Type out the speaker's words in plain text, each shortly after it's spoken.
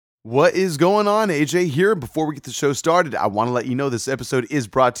What is going on? AJ here. Before we get the show started, I want to let you know this episode is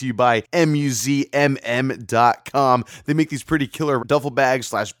brought to you by MUZMM.com. They make these pretty killer duffel bag /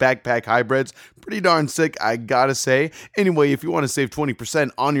 backpack hybrids. Pretty darn sick, I gotta say. Anyway, if you want to save 20%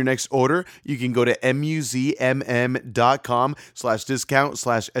 on your next order, you can go to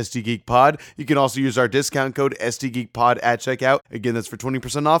MUZMM.com/discount/SDGeekPod. You can also use our discount code SDGeekPod at checkout. Again, that's for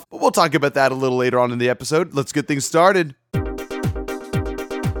 20% off, but we'll talk about that a little later on in the episode. Let's get things started.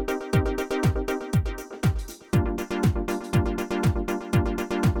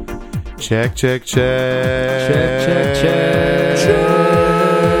 Check, check, check. Check, check,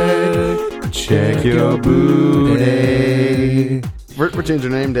 check. Check your booty. We're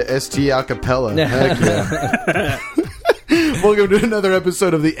changing our name to ST Acapella. Heck yeah. Welcome to another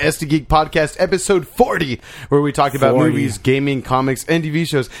episode of the SD Geek Podcast, episode 40, where we talk about movies, gaming, comics, and TV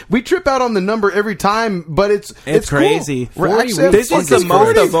shows. We trip out on the number every time, but it's crazy. Cool. This is the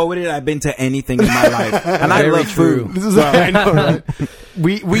most devoted I've been to anything in my life, and I love food. This is I know, right?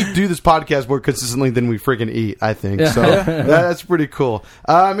 We do this podcast more consistently than we freaking eat, I think. So that's pretty cool.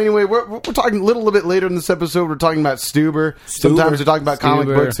 Anyway, we're talking a little bit later in this episode. We're talking about Stuber. Sometimes we're talking about comic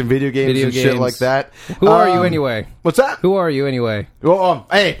books and video games. Shit like that. Who are you anyway? What's that? Who are you anyway? Well,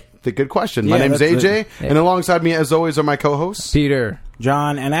 hey, good question. My name's AJ, and alongside me, as always, are my co-hosts Peter,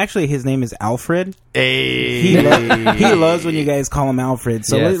 John, and actually his name is Alfred. Hey. He loves when you guys call him Alfred,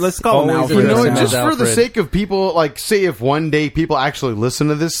 so Yes. let's call him Always Alfred. You know, Alfred. just for the Alfred. sake of people, like, say if one day people actually listen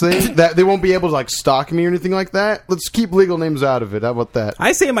to this thing, that they won't be able to, like, stalk me or anything like that, let's keep legal names out of it. How about that?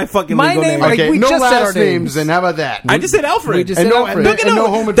 I say my fucking My legal name, name. like, Okay, we no just said our last names, names. and how about that? I just said Alfred. We just And said no- Alfred. and no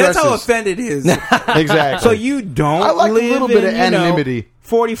home That's how addresses. offended he is. Exactly. So you don't I like a live little bit of in, anonymity.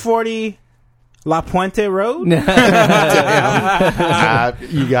 4040 La Puente Road?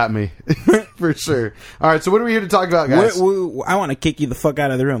 You got me. For sure. All right, so what are we here to talk about, guys? I want to kick you the fuck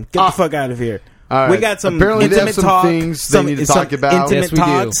out of the room. Get the fuck out of here. All right. We got some Apparently they have intimate some talk. things they need to talk about. Intimate Yes, we do.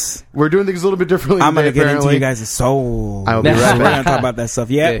 talks. We're doing things a little bit differently I'm today, gonna get into apparently. you guys' soul. I'll be right We're back. gonna talk about that stuff.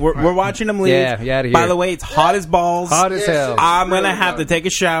 Yeah, Yeah. we're watching them leave. Yeah, outta here. By the way, it's hot as balls. Hot as hell. I'm gonna have to take a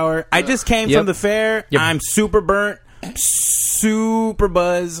shower. I just came Yep. from the fair. Yep. I'm super burnt, super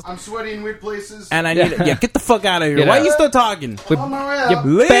buzzed, I'm sweaty in weird places. and I need to get the fuck out of here. Get Why out. are you still talking? On my way out.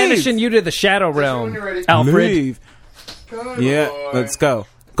 Leave. Banishing you to the shadow realm, when you're ready. Alfred. Leave. Good Yeah, boy. let's go.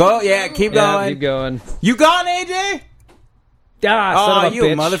 Go. Yeah, keep Yeah, going. keep going. You gone, AJ? Son of a you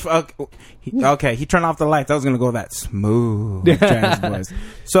bitch. motherfucker. Okay, he turned off the lights. I was going to go that smooth jazz voice.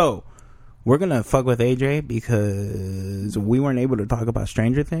 So, we're going to fuck with AJ because we weren't able to talk about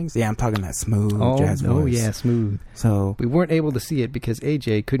Stranger Things. Yeah, I'm talking that smooth jazz voice. Oh, yeah, smooth. So, We weren't able to see it because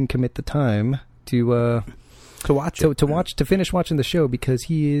AJ couldn't commit the time to watch it. to finish watching the show because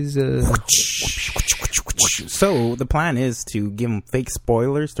he is So, the plan is to give him fake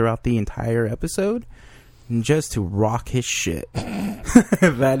spoilers throughout the entire episode and just to rock his shit.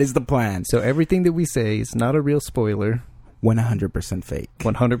 That is the plan. so everything that we say is not a real spoiler. 100% fake.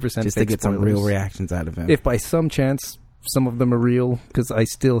 100% Just fake to get some spoilers. real reactions out of him. If by some chance some of them are real, because I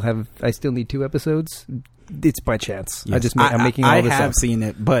still need 2 episodes, it's by chance. Yes. I'm making all this I have up. seen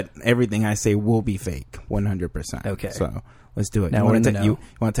it, but everything I say will be fake, 100%. Okay. So let's do it. Now you we're want in to the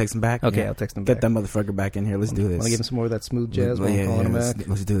know. text him back? Okay, I'll text him Get back. that motherfucker back in here. Let's do this. Want to give him some more of that smooth jazz while I'm calling him back?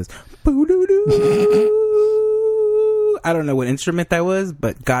 Let's do this. Boo-doo-doo. I don't know what instrument that was,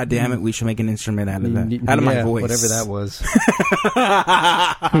 but god damn it, we should make an instrument out of that. Out of my voice. Whatever that was.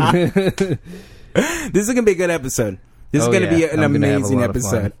 This is going to be a good episode. This is Oh, going to yeah. be an I'm gonna have a amazing lot of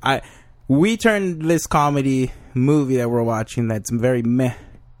episode. We turned this comedy movie that we're watching that's very meh.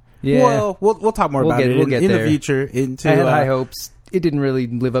 Yeah. Well, we'll talk more We'll about get- it we'll in, get in the there. future. Into I had high hopes. It didn't really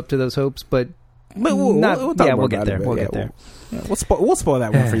live up to those hopes, but we'll not, talk yeah, more we'll get about there. it, We'll yeah, get there. We'll spoil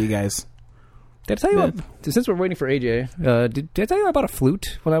that one for you guys. Did I tell you what? Since we're waiting for AJ, did I tell you I bought a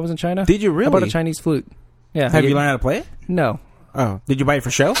flute when I was in China? Did you really? I bought a Chinese flute. Yeah. Have you learned how to play it? No. Oh, did you buy it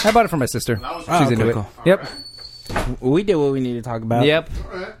for show? I bought it for my sister. Oh, She's into okay, it. cool. Yep. We did what we need to talk about. Yep.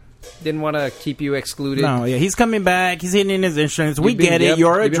 Didn't want to keep you excluded. No, yeah, he's coming back. He's hitting in his instruments. We You've been- get it. yep,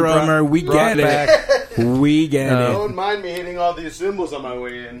 You're a you've been drummer. We brought get it. back. We get it. Don't mind me hitting all these cymbals on my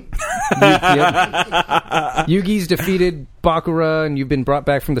way in. Yep. Yugi's defeated Bakura, and you've been brought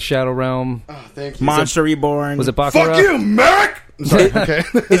back from the Shadow Realm. Oh, thank you. Monster Reborn. Was it Bakura? Fuck you, Merrick! I'm sorry, okay.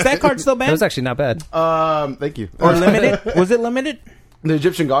 Is that card still That banned? was actually not bad. Thank you. Or limited? Was it limited? The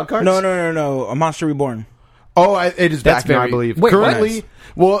Egyptian God cards? No. A Monster Reborn. Oh, it is That's back now, I very- believe. Wait, Currently, nice.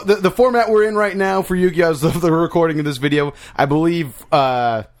 well, the format we're in right now for Yu-Gi-Oh! Is the recording of this video, I believe,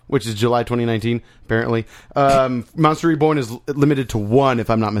 which is July 2019, apparently. Monster Reborn is limited to 1, if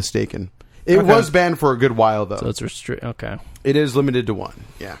I'm not mistaken. It was banned for a good while, though. So it's restricted. Okay. It is limited to 1,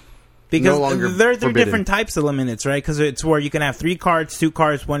 yeah. Because no longer there are forbidden. different types of limits, right? Because it's where you can have 3 cards, 2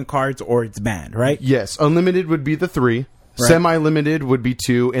 cards, 1 cards, or it's banned, right? Yes, unlimited would be the 3. Right. Semi-limited would be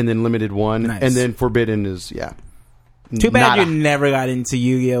 2, and then limited 1, Nice. and then forbidden is Too bad nada. you never got into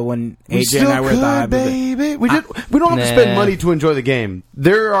Yu-Gi-Oh when We AJ still and I were at the high could, baby. We don't have to spend money to enjoy the game.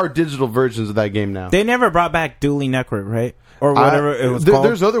 There are digital versions of that game now. They never brought back Dueling Network, right? Or whatever it was called.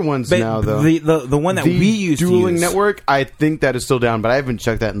 There's other ones But now, though. The one that we used Dueling to use. Network, I think that is still down, but I haven't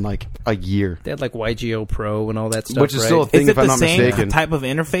checked that in like a year. They had like YGO Pro and all that stuff, Which is right? still a thing, Is it if I'm the not same mistaken. type of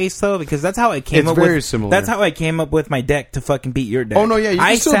interface though? Because that's how I came It's up very with. similar. That's how I came up with my deck to fucking beat your deck. Oh, no, yeah, you can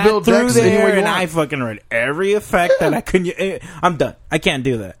I still sat build through decks any way there you and want. I fucking read every effect that I couldn't. I'm done. I can't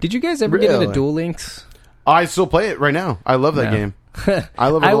do that. Did you guys ever get into Really? Duel Links? I still play it right now. I love that No. game. I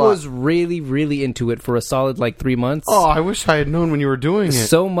love it a I lot. was really, really into it for a solid like 3 months. Oh, I wish I had known when you were doing it.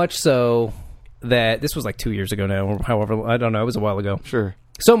 So much so that this was like 2 years ago now, or however, I don't know. It was a while ago. Sure.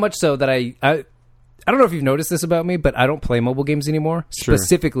 So much so that I don't know if you've noticed this about me, but I don't play mobile games anymore. Sure.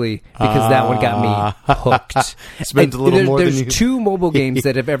 Specifically because that one got me hooked. Spent a little more than There's you- 2 mobile games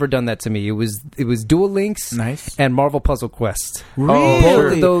that have ever done that to me. It was Duel Links, Nice. and Marvel Puzzle Quest. Really?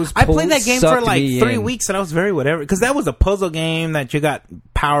 Both of those I played that game for sucked like me 3 in. weeks and I was very whatever because that was a puzzle game that you got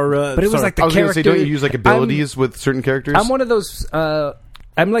power ups. But it was like the I was going to say, don't you character- use like abilities with certain characters? I'm one of those.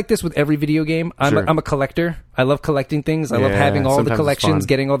 I'm like this with every video game. I'm Sure. a collector. I love collecting things. I love Yeah, having all the sometimes it's collections, fun.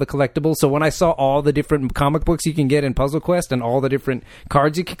 getting all the collectibles. So when I saw all the different comic books you can get in Puzzle Quest and all the different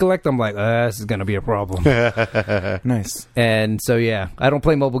cards you can collect, I'm like, this is going to be a problem. nice And so yeah, I don't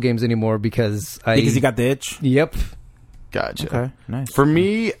play mobile games anymore because because you got the itch. Yep. Gotcha. Okay, nice. For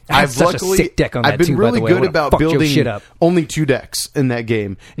me, I have I've such a luckily sick deck on I've that been too, by really the way. I good wanna about fuck your building shit up. only 2 decks in that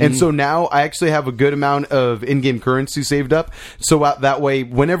game, and so now I actually have a good amount of in-game currency saved up. So that way,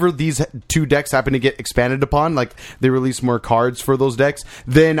 whenever these 2 decks happen to get expanded upon, like they release more cards for those decks,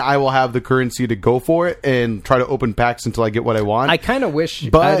 then I will have the currency to go for it and try to open packs until I get what I want. I kind of wish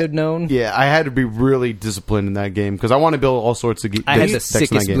But I'd have known. Yeah, I had to be really disciplined in that game because I want to build all sorts of I had the decks in that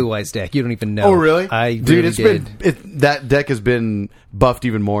sickest game. Blue Eyes deck. You don't even know. Oh, really? I Dude, really it's did. been that deck has been buffed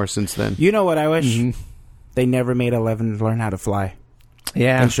even more since then. You know what I wish? They never made 11 learn how to fly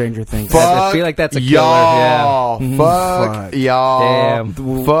Yeah. in Stranger Things. I feel like that's a killer, Y'all. yeah. Fuck y'all. Damn.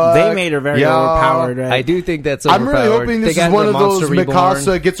 Fuck They made her very y'all. overpowered, right? I do think that's I'm overpowered. really hoping They this got is one the of those Monster Reborn.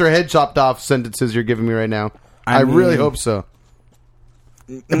 Mikasa gets her head chopped off sentences you're giving me right now. I really mean- hope so.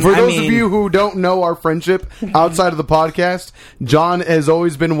 And for those of you who don't know our friendship outside of the podcast, John has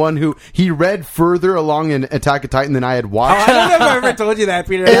always been one who he read further along in Attack of Titan than I had Oh, watched. I don't know if I ever told you that,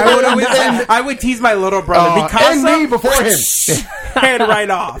 Peter. I would tease my little brother because and me before him. head right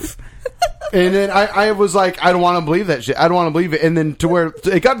off. And then I was like, I don't want to believe that shit. I don't want to believe it. And then to where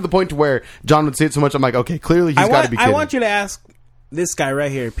it got to the point to where John would say it so much, I'm like, okay, clearly he's got to be kidding. I want you to ask this guy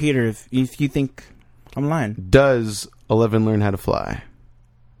right here, Peter, if you think I'm lying. Does 11 learn how to fly?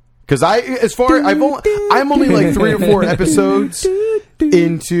 Because I'm only like 3 or 4 episodes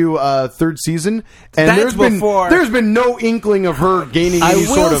into 3rd season, and That's before- there's been no inkling of her gaining I any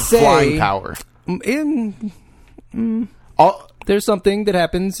will sort of say- flying power. There's something that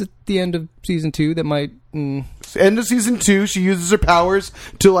happens at the end of season 2 that might. End of season 2, she uses her powers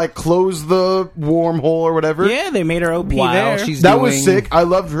to like close the wormhole or whatever. Yeah, they made her OP Wow, there. she's That doing, was sick. I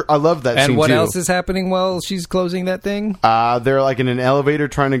loved her. I loved that And scene what too. else is happening while she's closing that thing? They're like in an elevator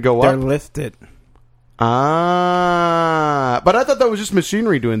trying to go They're up. lifted. But I thought that was just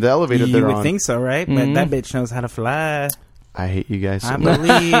machinery doing the elevator You they're would on. think so, right? But that bitch knows how to fly. I hate you guys so I much.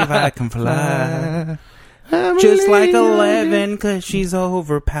 believe I can fly. Just like 11, because she's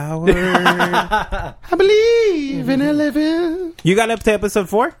overpowered. I believe in 11. You got up to episode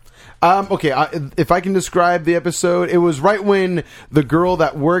 4? Okay, if I can describe the episode, it was right when the girl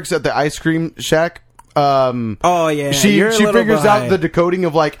that works at the ice cream shack. Oh yeah, She You're a little figures out behind. the decoding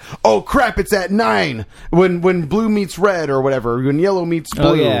of like, oh crap, it's at 9 when blue meets red or whatever, when yellow meets blue.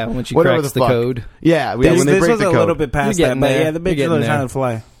 Oh, yeah, when she whatever cracks the the fuck. code. Yeah, This, when they this break was the a code. little bit past You're that, getting but there. yeah, the bitch You're learns getting how to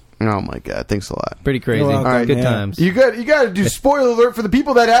fly. Oh my god, thanks a lot. Pretty crazy. You're welcome. All right, Good yeah. times. You got to do spoiler alert for the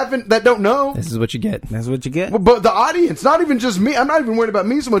people that don't know. This is what you get. That's what you get. But the audience, not even just me. I'm not even worried about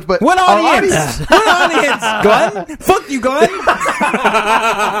me so much, but What our audience? What audience? Glenn? Fuck you, Glenn.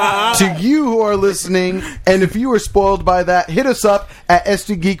 To you who are listening, and if you were spoiled by that, hit us up at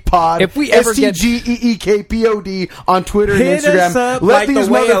SD Geek Pod. If we ever get- STGEEKPOD on Twitter Hit and Instagram. us up Let like these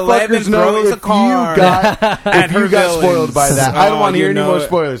the way 11 motherfuckers know throws if a car you got at her spoiled villains. by that. I don't Oh, want to hear you any know more it.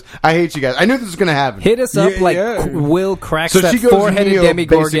 spoilers. I hate you guys. I knew this was going to happen. Hit us up Yeah, like yeah. Will cracks So that she goes four-headed Neo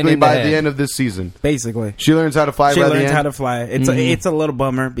Demogorgon basically in by the the head. end of this season. Basically. She learns how to fly She by the learns end. how to fly. It's a little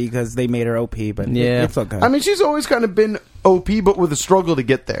bummer because they made her OP, but Yeah. it's okay. I mean, she's always kind of been OP, but with a struggle to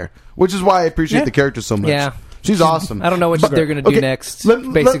get there, which is why I appreciate the character so much. Yeah. She's awesome. I don't know what they're going to do next.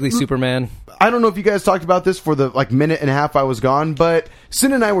 Basically, Superman. I don't know if you guys talked about this for the minute and a half I was gone, but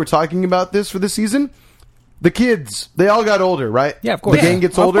Sin and I were talking about this for this season. The kids, they all got older, right? Yeah, of course. The gang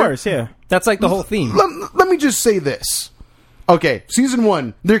gets older. Of course, yeah. That's like the whole theme. Let me just say this. Okay, season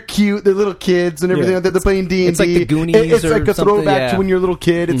 1, they're cute, they're little kids and everything. They're playing D&D. It's like the Goonies It's or like a something, throwback to when you're a little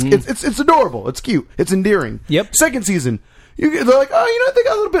kid. It's adorable. It's cute. It's endearing. Yep. Second season, they're like, oh, they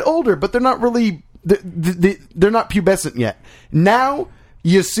got a little bit older, but they're not really, they're not pubescent yet. Now,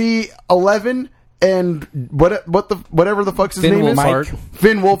 you see 11 and whatever the fuck's his Finn name is, Wolfhard.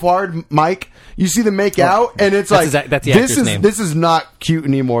 Finn Wolfhard, Mike. You see them make out, and it's That's like that's the actor's name. This is not cute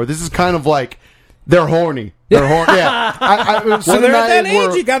anymore. This is kind of like they're horny. They're horny. Yeah. Well, they're at that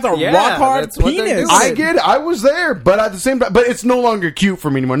age. You got the rock hard that's what they're penis. doing. I get it. I was there, but at the same time, but it's no longer cute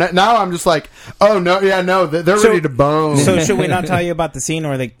for me anymore. Now I'm just like, oh no, yeah, no, they're ready to bone. So should we not tell you about the scene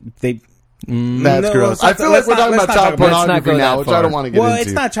where they That's No, gross. let's I feel like we're talking about child let's not pornography go now, that which I far. don't want to get Well, into.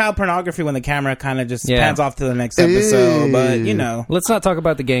 it's not child pornography when the camera kind of just Yeah. pans off to the next episode, but you know. Let's not talk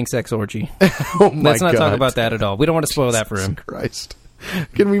about the gang sex orgy. Oh my Let's not God. talk about that at all. We don't want to spoil that for him. Christ.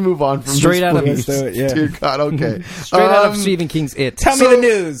 Can we move on from Straight this, out of- please? Let's do it, yeah. Dear God, okay. Straight out of Stephen King's It. Tell So- me the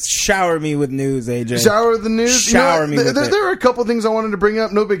news. Shower me with news, AJ. Shower the news. Shower me with it. There are a couple things I wanted to bring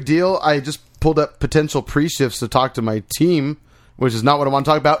up. No big deal. I just pulled up potential pre-shifts to talk to my team, which is not what I want to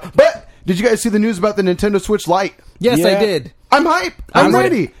talk about. But did you guys see the news about the Nintendo Switch Lite? Yes, Yeah. I did. I'm hype. I'm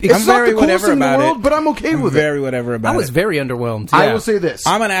ready. It's I'm not very the coolest whatever thing in the about world, it. but I'm okay with it. Very whatever about I was it. very underwhelmed. I Yeah. will say this.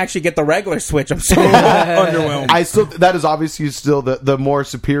 I'm gonna actually get the regular Switch. I'm so underwhelmed. I still that is obviously still the more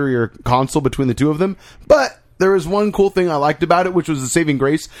superior console between the two of them. But there is one cool thing I liked about it, which was the saving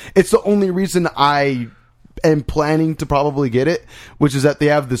grace. It's the only reason I am planning to probably get it, which is that they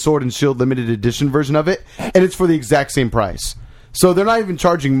have the Sword and Shield limited edition version of it, and it's for the exact same price. So they're not even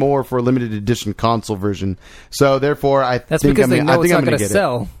charging more for a limited edition console version. So therefore, I That's think because they I know think it's I'm not going going to to get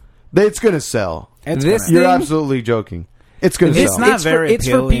sell. it. It's going to sell. It's This gonna- You're thing- absolutely joking. It's going to It's sell. not It's very it's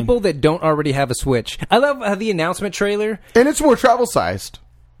for appealing. people that don't already have a Switch. I love how the announcement trailer. And it's more travel sized.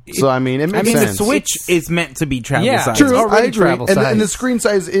 So I mean, it I makes mean, sense. the Switch is meant to be travel Yeah, size. true. True, already I agree. travel And the size. screen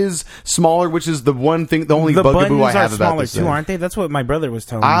size is smaller, which is the one thing, the only The bugaboo buttons I have are about smaller this too, thing. aren't they? That's what my brother was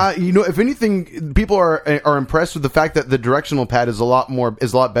telling me. You know, if anything, people are impressed with the fact that the directional pad is a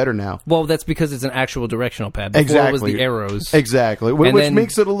lot better now. Well, that's because it's an actual directional pad. Before Exactly. it was the arrows. Exactly, And which then-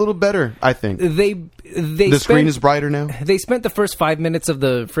 makes it a little better, I think. They The screen is brighter now. They spent the first 5 minutes of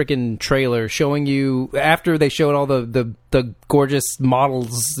the freaking trailer showing you after they showed all the gorgeous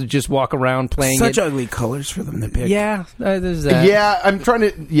models just walk around playing Such it. ugly colors for them to pick. Yeah, there's that. Yeah, I'm trying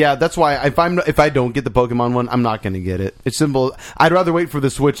to. Yeah, that's why if I don't get the Pokemon one, I'm not going to get it. It's simple. I'd rather wait for the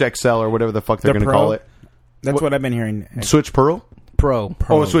Switch XL or whatever the fuck they're The going to Pro? call it. That's what I've been hearing. Switch Pearl. Pro.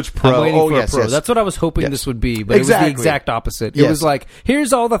 Oh, Switch Pro. I'm waiting Oh, for yes, a Pro. yes. That's what I was hoping Yes. this would be, but it was Exactly. the exact opposite. It Yes. was like,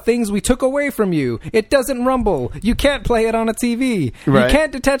 here's all the things we took away from you. It doesn't rumble. You can't play it on a TV. Right. You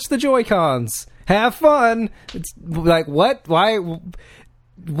can't detach the Joy-Cons. Have fun. It's like, what? Why?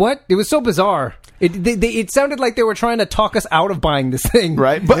 What? It was so bizarre. It sounded like they were trying to talk us out of buying this thing.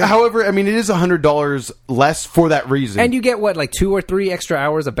 Right, but however, I mean, it is $100 less for that reason. And you get, what, like 2 or 3 extra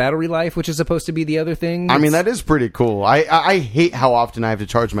hours of battery life, which is supposed to be the other thing? I mean, that is pretty cool. I hate how often I have to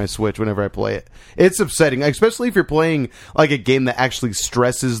charge my Switch whenever I play it. It's upsetting, especially if you're playing like a game that actually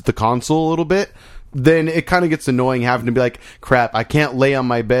stresses the console a little bit. Then it kind of gets annoying having to be like, crap, I can't lay on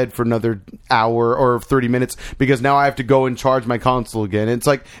my bed for another hour or 30 minutes because now I have to go and charge my console again. It's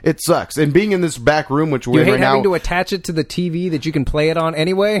like, it sucks. And being in this back room, which we're You in hate right having now, to attach it to the TV that you can play it on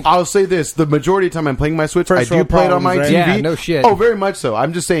anyway? I'll say this: the majority of the time I'm playing my Switch, First I do world play it on my problems, TV. right? Yeah, no shit. Oh, very much so.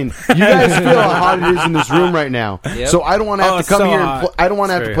 I'm just saying, you guys feel how hot it is in this room right now. Yep. So I don't want to have Oh, to come so here. hot. I don't want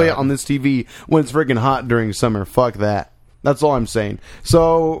to have to very play it hot. on this TV when it's freaking hot during summer. Fuck that. That's all I'm saying.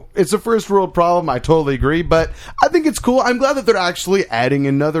 So it's a first world problem. I totally agree, but I think it's cool. I'm glad that they're actually adding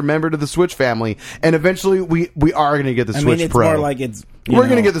another member to the Switch family, and eventually we are going to get the I Switch mean, it's Pro. more like it's. We're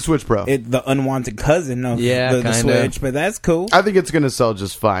going to get the Switch Pro. the unwanted cousin of Yeah, the kinda. Switch, but that's cool. I think it's going to sell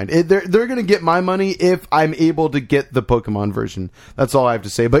just fine. They're going to get my money if I'm able to get the Pokemon version. That's all I have to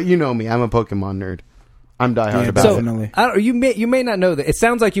say. But you know me, I'm a Pokemon nerd. I'm diehard Yeah, about So, it. Definitely. you may not know that. It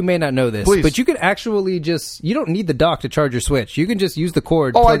sounds like you may not know this, Please. but you could actually you don't need the dock to charge your Switch. You can just use the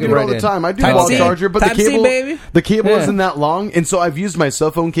cord. Oh, I plug do it it right all the in. time. I do Type wall C. charger, but the Type C, cable, baby. the cable Yeah. isn't that long, and so I've used my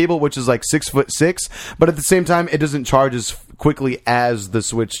cell phone cable, which is like 6'6", but at the same time, it doesn't charge as quickly as the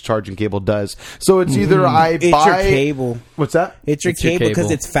Switch charging cable does. So it's either I It's buy your cable. What's that? It's your cable because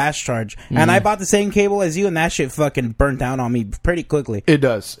it's fast charge. And I bought the same cable as you, and that shit fucking burnt down on me pretty quickly. It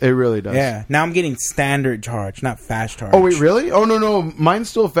does. It really does. Yeah. Now I'm getting standard charge, not fast charge. Oh wait, really? Oh no, mine's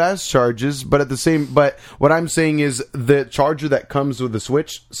still fast charges, but but what I'm saying is the charger that comes with the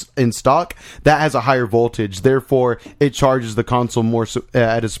Switch in stock that has a higher voltage, therefore it charges the console more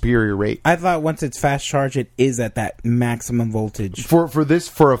at a superior rate. I thought once it's fast charge, it is at that maximum voltage. For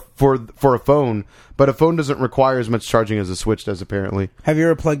a phone, but a phone doesn't require as much charging as a Switch does apparently. Have you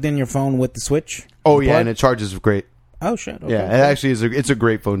ever plugged in your phone with the Switch? Oh The yeah, plug? and it charges great. Oh shit! Okay. Yeah, it actually is. It's a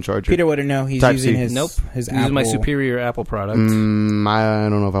great phone charger. Peter wouldn't know. He's Type-C. using his his Using Apple. my superior Apple product. I don't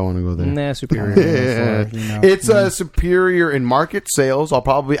know if I want to go there. Nah, superior. for, you know. It's superior in market sales.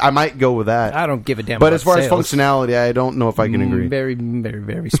 I might go with that. I don't give a damn. But about as far sales. as functionality, I don't know if I can agree. Very, very,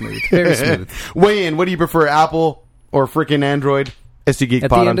 very smooth. Very smooth. Weigh in. What do you prefer, Apple or freaking Android? SD Geek At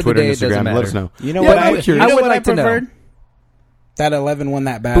Pod the on end of the Twitter day, and it doesn't Instagram. Let us matter. know. You know Yeah, what? I'm I curious. I would what like to know. preferred? That 11 won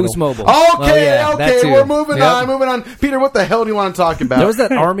that battle. Boost Mobile. Okay, Oh, yeah, that okay, too. we're moving Yep. on. Peter, what the hell do you want to talk about? There was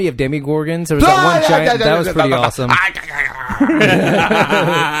that army of demigorgons. There was that one giant. That was pretty awesome.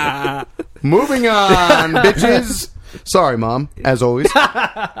 Moving on, bitches. Sorry, Mom, as always.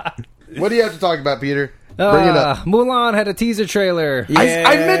 What do you have to talk about, Peter? Bring it up. Mulan had a teaser trailer. Yeah.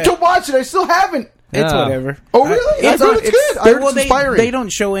 I meant to watch it. I still haven't. It's Ah. whatever. Oh, really? I heard it's good. I heard it's inspiring. They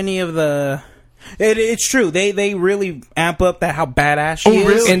don't show any of the... it's true. They really amp up that how badass she is.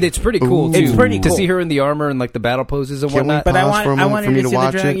 really? And it's pretty cool Ooh. too. It's pretty to cool. see her in the armor and like the battle poses and Can we whatnot. But Pause for a I moment wanted for me to to see the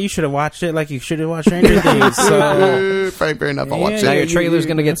watch dragon. it? You should have watched it like you should have watched Stranger Things. So Fair enough. I'll watch now Yeah. it. your trailer's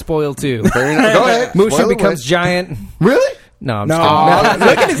gonna get spoiled too. Fair enough. Go ahead. Mushu Spoil becomes away. giant. Really? No, I'm No. just kidding.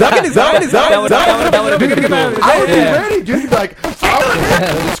 Look at his eyes. That would have been pretty cool. I would be ready, dude. You'd be like,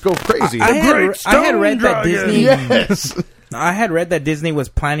 let's go crazy. I had read that Disney. Yes. I had read that Disney was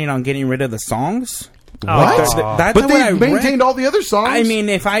planning on getting rid of the songs. What? That's But what they I maintained read. all the other songs. I mean,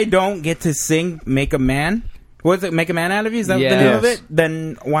 if I don't get to sing "Make a Man," what's it? "Make a Man Out of You"? Is that the Yeah. name of Yes. it?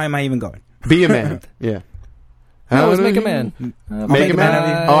 Then why am I even going? be a man. Yeah. No, it was Make a Man. Make a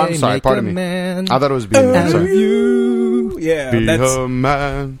man. Oh, I'm sorry. Make Pardon a me. man. I thought it was be a man. Out of Sorry. you. Yeah, Be that's. a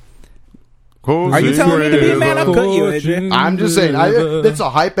man. Are you telling me to be a man? I'll cut you, AJ. I'm just saying. It's a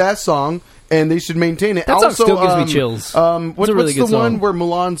hype ass song, and they should maintain it. That song also, still gives me chills. What's a really what's good the one song. where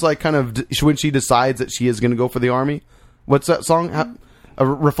Mulan's like kind of when she decides that she is going to go for the army? What's that song? A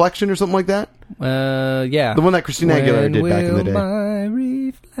Reflection or something like that? Yeah. The one that Christina Aguilera did back in the day. My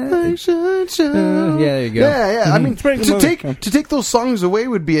reflection Yeah, yeah, there you go. yeah. I mean, pretty to good take those songs away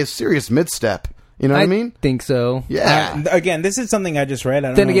would be a serious misstep. You know what I mean? think so. Yeah, Again, this is something I just read. I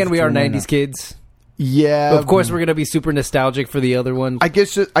don't Then know again, if we it's are true or 90s not. kids. yeah. Of course, we're going to be super nostalgic for the other one. I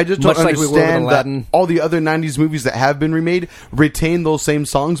guess I just Much don't like we were with understand that Aladdin. all the other 90s movies that have been remade retain those same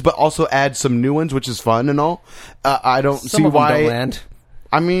songs, but also add some new ones, which is fun and all. I don't Some see of them why. don't land.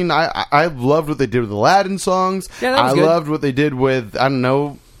 I mean, I loved what they did with Aladdin songs. Yeah, that was I good. loved what they did with, I don't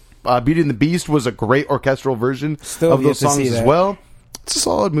know, Beauty and the Beast was a great orchestral version Still of yet those to see songs as that. well. It's a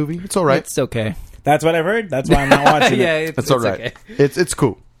solid movie. It's all right. It's okay. That's what I've heard. That's why I'm not watching Yeah, it. It's all right. okay. It's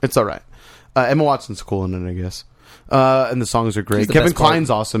cool. It's all right. Emma Watson's cool in it, I guess. And the songs are great. She's the Kevin best part. Kline's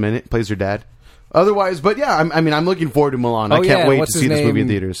awesome in it. Plays her dad. Otherwise, but yeah, I'm looking forward to Mulan. I can't yeah, wait what's to his see this movie in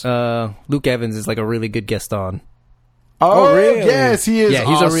name? theaters. Luke Evans is like a really good guest on. Oh, really? yes, he is. Yeah,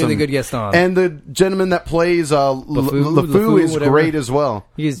 he's a awesome. really good guest on. And the gentleman that plays LeFou is whatever. great as well.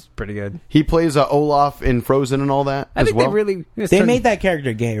 He's pretty good. He plays Olaf in Frozen and all that I as think well. they really... They made that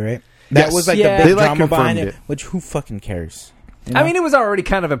character gay, right? That Yes. was like Yeah. the They, big like, drama behind confirmed it. it. Which who fucking cares? You I know? mean, it was already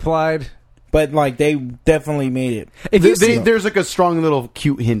kind of implied. but like they definitely made it. If you see, There's like a strong little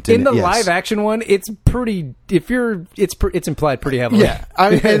cute hint in in the it, yes. live action one, it's pretty... It's implied pretty heavily. Yeah,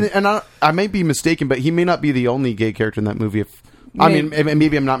 I may be mistaken, but he may not be the only gay character in that movie.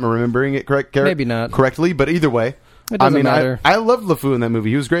 Maybe I'm not remembering it Maybe not. correctly, but either way, It doesn't I matter. I loved LeFou in that movie.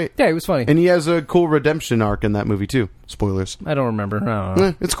 He was great. Yeah, it was funny. And he has a cool redemption arc in that movie too. Spoilers. I don't remember. I don't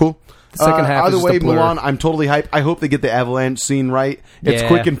know. It's cool. The second half either is just way, a blur. Mulan. I'm totally hyped. I hope they get the avalanche scene right. It's Yeah.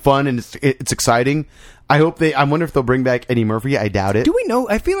 quick and fun, and it's exciting. I wonder if they'll bring back Eddie Murphy. I doubt it. Do we know?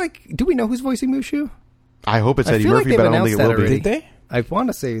 I feel like... Do we know who's voicing Mushu? I hope it's I Eddie feel like Murphy, they've but I don't think it announced will that be. already. Did they? I want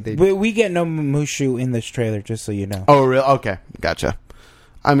to say they... We get no Mushu in this trailer, just so you know. Oh, really? Okay, gotcha.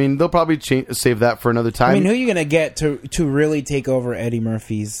 I mean, they'll probably save that for another time. I mean, who are you gonna get to really take over Eddie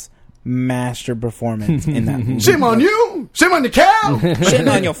Murphy's master performance in that movie. Shame on you! Shame on the cow! Shame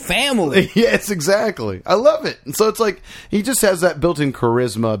on your family. Yes, exactly. I love it. And so it's like he just has that built-in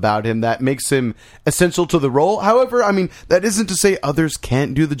charisma about him that makes him essential to the role. However, I mean, that isn't to say others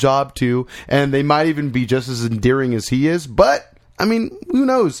can't do the job too, and they might even be just as endearing as he is, but I mean, who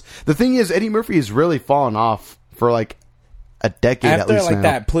knows? The thing is, Eddie Murphy has really fallen off for like a decade at After least like now.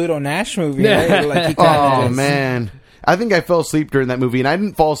 that Pluto Nash movie, right? Like he kinda just- Man. I think I fell asleep during that movie, and I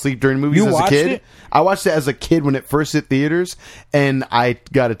didn't fall asleep during movies You as a watched kid. it? I watched it as a kid when it first hit theaters, and I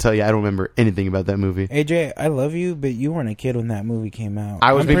gotta tell you, I don't remember anything about that movie. AJ, I love you, but you weren't a kid when that movie came out.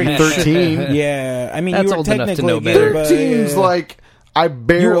 I was I'm maybe pretty 13. sure- Yeah, I mean, That's you were old enough to technically know a better. kid, but, 13's yeah. like, I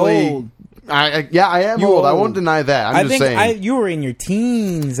barely... You old. I am You old. I old. won't deny that. I'm I just think saying. you were in your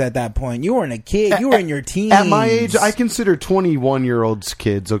teens at that point. You weren't a kid. You were in your teens. At my age, I consider 21-year-olds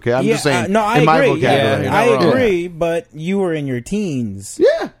kids, okay? I'm just saying, no, I in my agree. vocabulary. Yeah, I you're not wrong. agree, but you were in your teens.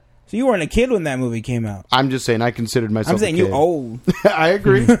 Yeah. So you weren't a kid when that movie came out. I'm just saying, I considered myself I'm saying a you kid. old. I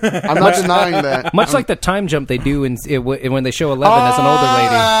agree. I'm not denying that. Much like the time jump they do when they show 11 as an older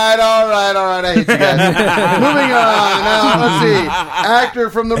lady. All right. I hate you guys. Moving on. Now, let's see. Actor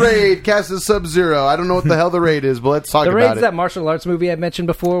from The Raid cast as Sub-Zero. I don't know what the hell The Raid is, but let's talk The about Raid's it. that martial arts movie I mentioned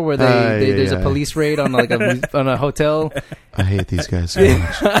before, where there's a police raid on like on a hotel. I hate these guys so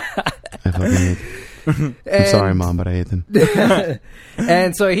much. I fucking hate them. I'm sorry, Mom, but I hate them.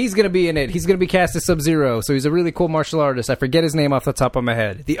 And so he's going to be in it. He's going to be cast as Sub-Zero. So he's a really cool martial artist. I forget his name off the top of my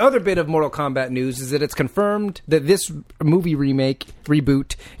head. The other bit of Mortal Kombat news is that it's confirmed that this movie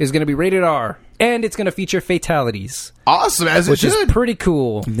reboot is going to be rated R. And it's going to feature fatalities. Awesome, as it Which should. is pretty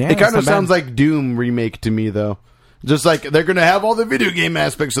cool. Yeah, It kind that's of not sounds bad. like Doom remake to me, though. Just like they're going to have all the video game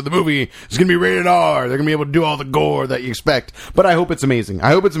aspects of the movie. It's going to be rated R. They're going to be able to do all the gore that you expect. But I hope it's amazing. I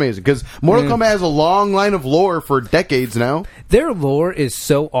hope it's amazing because Mortal Kombat has a long line of lore for decades now. Their lore is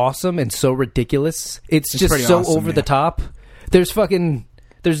so awesome and so ridiculous. It's just pretty so awesome, over yeah. the top. There's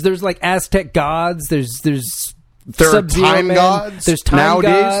like Aztec gods. There's There are Sub-Zero time men. gods. There's time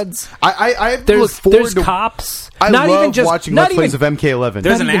nowadays. gods. I look There's forward to cops. I not love even just watching not Let's Plays even, of MK11.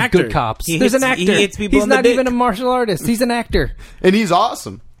 There's not an even actor. good cops. He There's hits- an actor. he hits people He's in the not even dick. a martial artist. He's an actor. And he's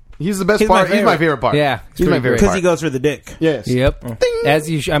awesome. He's the best He's my part. He's my favorite. favorite part. Yeah, he's my pretty favorite great. Because part. he goes for the dick. Yes. Yep. As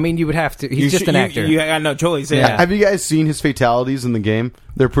you, I mean, you would have to. He's You just should- an you- actor. You got no choice. Yeah. Yeah. Have you guys seen his fatalities in the game?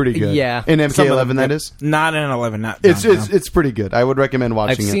 They're pretty good. Yeah. In Some of MK11, them- that is. Not in 11. Not. It's pretty good. I would recommend I've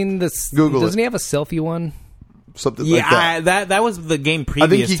watching it. seen this. Google Doesn't it. he have a selfie one? Something Yeah, like that. that was the game I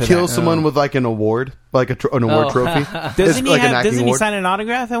previous. think he to kills that. someone with like an award, like an award Oh. trophy. Doesn't It's he like an have? acting Doesn't he award. sign an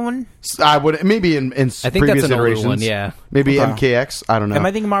autograph? That one? I would maybe in I think previous that's an older iterations. one, yeah. Maybe Okay. MKX. I don't know. Am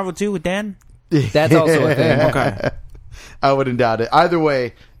I thinking Marvel 2 with Dan? That's also a thing. Okay. I wouldn't doubt it. Either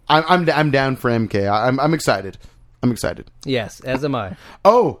way, I'm down for MK. I'm excited. I'm excited. Yes, as am I.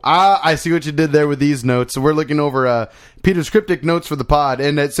 Oh, I see what you did there with these notes. So we're looking over Peter's cryptic notes for the pod,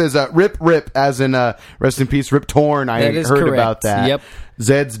 and it says "Rip, as in rest in peace, Rip Torn." I That is heard correct. about that. Yep.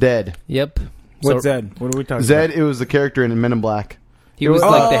 Zed's dead. Yep. What's So Zed? What are we talking Zed, about? it was the character in Men in Black. He was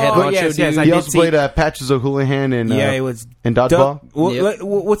like the head Oh, honcho yes, dude. yes, I He did also see- played Patches O'Houlihan in Yeah, it was in Dodgeball. Yep.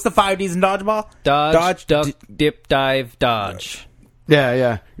 What's the 5Ds in dodgeball? Dodge, duck, dip, dive, dodge.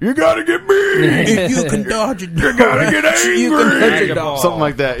 Yeah. You gotta get me. If you can dodge it, You gotta get angry. You can hit your dog. Something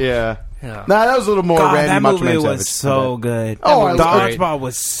like that. Yeah. Yeah. Nah, that was a little more God, Randy that Macho movie Man was Savage. so good. Oh, I love it. Dodgeball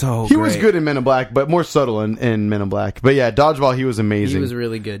was so He great. was good in Men in Black, but more subtle in Men in Black. But yeah, Dodgeball, he was amazing. He was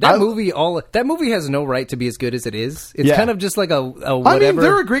really good. That movie has no right to be as good as it is. It's Yeah. kind of just like a whatever. I mean,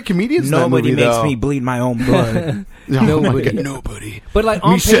 there were great comedians in that Nobody movie, makes though. me bleed my own blood. Oh my Nobody. God, nobody. But like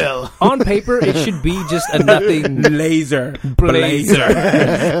on, Michelle. on paper, it should be just a nothing. Laser, blazer,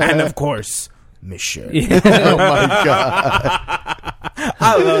 and of course, Michelle. Oh my God.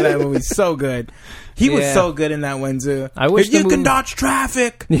 I love that movie. So good. He was Yeah. so good in that one too. I wish If the you can movie- dodge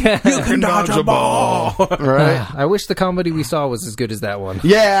traffic. Yeah. You can dodge a ball. Right? I wish the comedy we saw was as good as that one.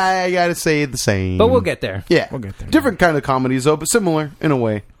 Yeah, I gotta say the same. But we'll get there. Yeah, We'll get there. Different kind of comedies though, but similar in a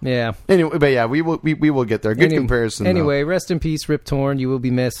way. Yeah. Anyway, but yeah, we will get there. Good comparison. Anyway, rest in peace, Rip Torn. You will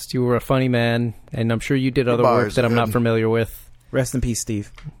be missed. You were a funny man, and I'm sure you did other work bars, that I'm not man. familiar with. Rest in peace,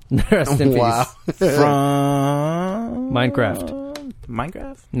 Steve. Rest in though. Wow. peace. From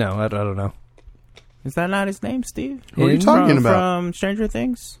Minecraft? No, I don't know. Is that not his name, Steve? What are you In- talking about? From Stranger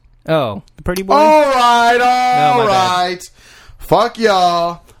Things? Oh, The pretty boy? All right, all No, my bad. right. Fuck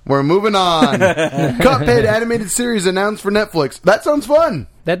y'all. We're moving on. Cuphead animated series announced for Netflix. That sounds fun.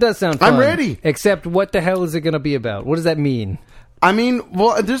 that does sound fun. I'm ready. Except, what the hell is it going to be about? What does that mean? I mean,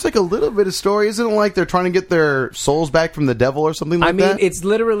 well, there's like a little bit of story. Isn't it like they're trying to get their souls back from the devil or something like that? It's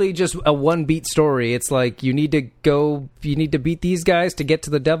literally just a one-beat story. It's like you need to beat these guys to get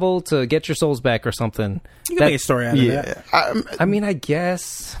to the devil to get your souls back or something. You can make a story out of that. I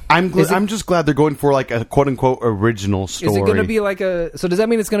guess. I'm just glad they're going for like a quote-unquote original story. Is it going to be like so does that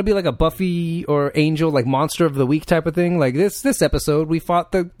mean it's going to be like a Buffy or Angel, like Monster of the Week type of thing? Like this episode, we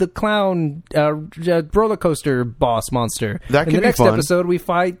fought the clown roller coaster boss monster. That could be next fun. episode we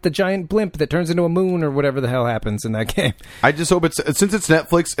fight the giant blimp that turns into a moon or whatever the hell happens in that game. I just hope since it's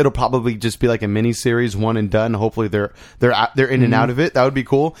Netflix, it'll probably just be like a mini series, one and done. Hopefully they're in and out of it. That would be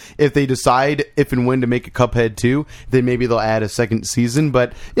cool. If they decide if and when to make a Cuphead 2, then maybe they'll add a second season.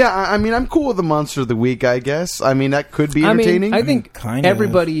 But yeah, I mean, I'm cool with the Monster of the Week, I guess. I mean, that could be entertaining. I think Kind of.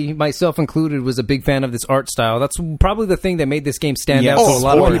 everybody, myself included, was a big fan of this art style. That's probably the thing that made this game stand out to a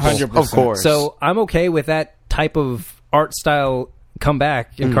lot of people. 100%. Of course. So I'm okay with that type of art style come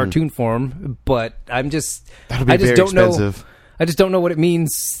back in cartoon form, but That'll be I just very don't expensive. know. I just don't know what it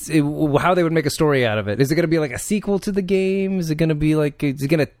means, how they would make a story out of it. Is it going to be like a sequel to the game? Is it going to be like, is it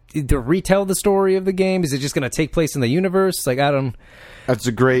going to retell the story of the game? Is it just going to take place in the universe? Like, I don't. That's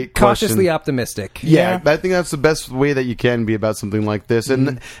a great Cautiously question. optimistic. Yeah, I think that's the best way that you can be about something like this.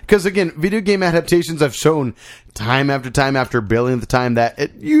 And because, again, video game adaptations have shown time after a billionth time that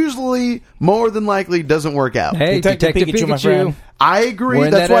it usually, more than likely, doesn't work out. Hey, Detective Pikachu, my friend. I agree. We're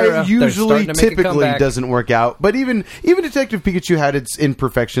in That's that why era. it They're usually starting to make a typically comeback. doesn't work out. But even Detective Pikachu had its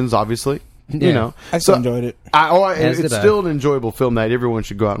imperfections, obviously. You Yeah. know, I still enjoyed it. As it's did I. still an enjoyable film that everyone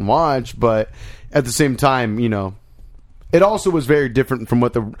should go out and watch. But at the same time, you know, it also was very different from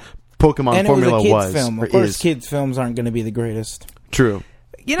what the Pokemon And formula it was a kids' film. or Of course, is. kids' films aren't going to be the greatest. True.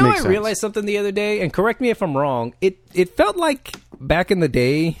 You know, Makes I sense. realized something the other day, and correct me if I'm wrong. It felt like back in the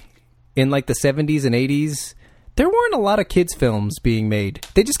day, in like the 70s and 80s, there weren't a lot of kids' films being made.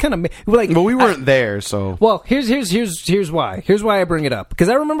 They just kind of like. Well, we weren't there, so. Well, here's why. Here's why I bring it up. Because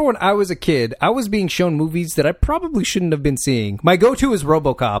I remember when I was a kid, I was being shown movies that I probably shouldn't have been seeing. My go-to is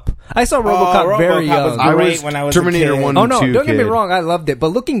RoboCop. I saw RoboCop very RoboCop was young. I great was when I was Terminator a kid. 1 Oh no! and 2 Don't get me kid. wrong. I loved it, but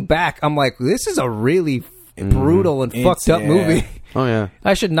looking back, I'm like, this is a really brutal and fucked up yeah. movie. Oh, yeah.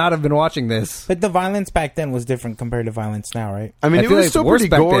 I should not have been watching this. But the violence back then was different compared to violence now, right? I mean, I it feel was like still it's worse pretty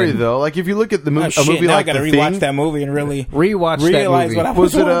back gory, then. though. Like, if you look at the Oh, movie, a shit, movie now like I gotta The rewatch Thing, that movie and really Rewatch that realize movie. what I was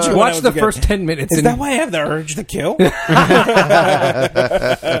Was it, watching. when I Watch was the a kid. first 10 minutes. Is and that why I have the urge to kill?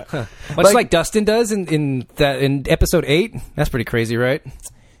 much like Dustin does in episode 8. That's pretty crazy, right?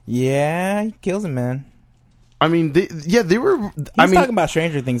 Yeah, he kills him, man. I mean, they were. He's I mean, talking about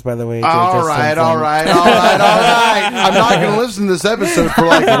Stranger Things, by the way. all right. I'm not going to listen to this episode for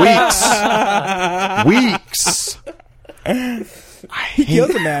like weeks. He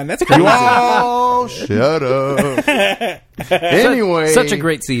kills him, man. That's crazy. Oh, shut up. Anyway, Such a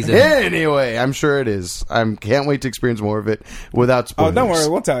great season. Anyway, I'm sure it is. I can't wait to experience more of it without spoilers. Oh, don't worry,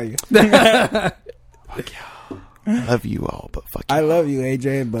 we'll tell you. I love you all, but fuck you. I love you,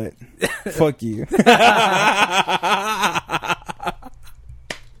 AJ, but fuck you.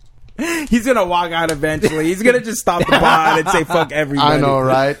 He's gonna walk out eventually. He's gonna just stop the pod and say fuck everybody. I know,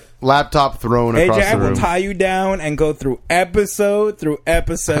 right? Laptop thrown across AJ, I the will room. tie you down and go through episode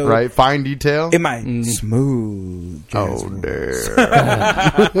Right? Fine detail. in my smooth jazz Oh, voice.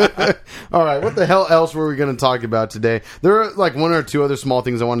 dare. All right, what the hell else were we going to talk about today? There are like one or two other small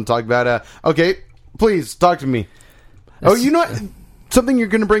things I want to talk about. Okay, please talk to me. Oh, you know what? Something you're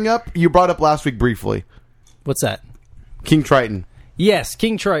going to bring up? You brought up last week briefly. What's that? King Triton. Yes,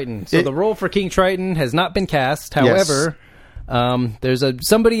 King Triton. So the role for King Triton has not been cast. However, there's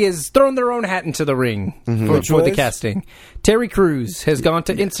somebody has thrown their own hat into the ring for the casting. Terry Crews has gone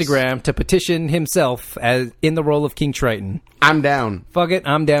to Instagram to petition himself as in the role of King Triton. I'm down. Fuck it,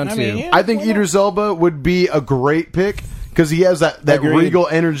 I'm down too. mean, yeah. I think Idris Elba would be a great pick because he has that Agreed. regal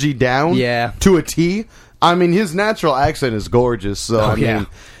energy down Yeah. to a T. I mean, his natural accent is gorgeous. So I yeah. mean,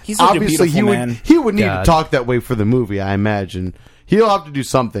 He's such a obviously beautiful man. he would need God. to talk that way for the movie. I imagine he'll have to do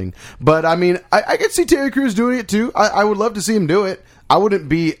something. But I mean, I could see Terry Crews doing it too. I would love to see him do it. I wouldn't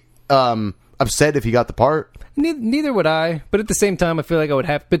be upset if he got the part. Neither would I, but at the same time, I feel like I would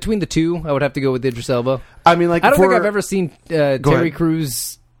have between the two. I would have to go with Idris Elba. I mean, like I don't think for- I've ever seen Terry ahead.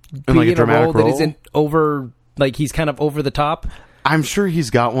 Crews In, be like, a in a dramatic role that role? isn't over. Like he's kind of over the top. I'm sure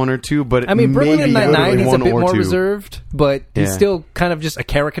he's got one or two, but I mean, Brooklyn maybe Nine-Nine, only he's a one bit or more two. reserved, but he's Yeah. still kind of just a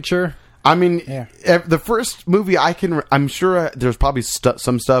caricature. I mean, Yeah. the first movie I'm sure there's probably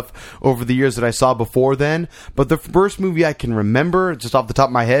some stuff over the years that I saw before then, but the first movie I can remember, just off the top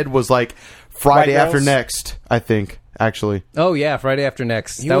of my head, was like Friday White After Girls? Next, I think. actually. Oh yeah, Friday After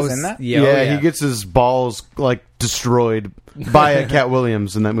Next. He was in that? Yeah, Yeah, oh, yeah. he gets his balls like destroyed by Cat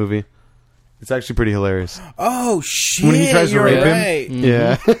Williams in that movie. It's actually pretty hilarious. Oh shit! When he tries to you're rape right. him.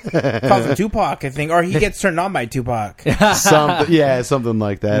 Yeah. Calls him Tupac, I think, or he gets turned on by Tupac. Something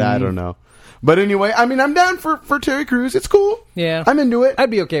like that. I don't know. But anyway, I mean, I'm down for Terry Crews. It's cool. Yeah. I'm into it. I'd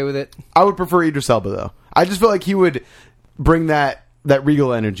be okay with it. I would prefer Idris Elba, though. I just feel like he would bring that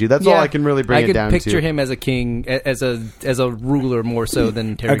regal energy. That's all I can really bring it down to. I could picture him as a king, as a ruler more so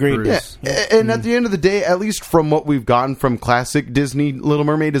than Terry Agreed. Crews. Yeah. And at the end of the day, at least from what we've gotten from classic Disney Little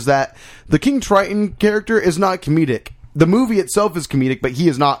Mermaid, is that the King Triton character is not comedic. The movie itself is comedic, but he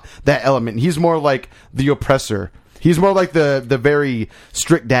is not that element. He's more like the oppressor. He's more like the very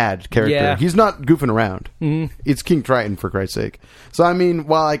strict dad character. Yeah. He's not goofing around. Mm-hmm. It's King Triton, for Christ's sake. So, I mean,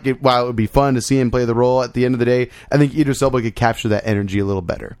 while it would be fun to see him play the role, at the end of the day, I think Idris Elba could capture that energy a little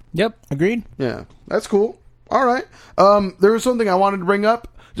better. Yep. Agreed. Yeah, that's cool. All right. There was something I wanted to bring up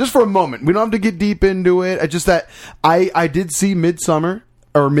just for a moment. We don't have to get deep into it. It's just that I did see Midsommar.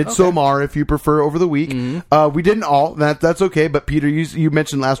 Or Midsommar, if you prefer, over the week. Mm-hmm. We didn't all. That's okay. But Peter, you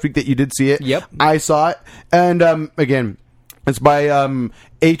mentioned last week that you did see it. Yep. I saw it. And again, it's by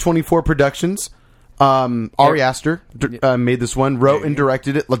A24 Productions. Ari Aster made this one, wrote and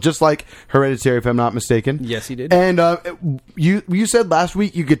directed it, just like Hereditary, if I'm not mistaken. Yes, he did. And you said last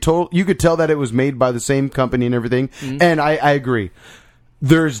week you could tell that it was made by the same company and everything. Mm-hmm. And I agree.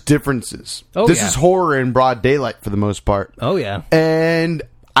 There's differences. This is horror in broad daylight for the most part. Oh yeah. And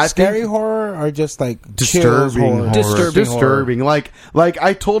scary horror or just like disturbing horror. Disturbing horror. Like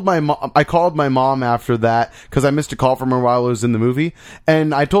I told my mom, I called my mom after that because I missed a call from her while I was in the movie,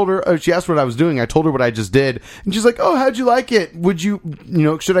 and I told her, she asked what I was doing. I told her what I just did, and she's like, "Oh, how'd you like it? Would you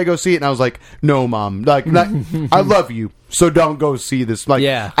should I go see it?" And I was like, "No, Mom. Like, I love you, so don't go see this." Like,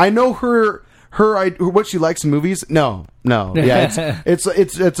 yeah. I know her what she likes in movies. No. Yeah, it's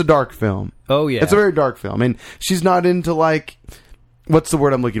a dark film. Oh yeah. It's a very dark film, and she's not into like, what's the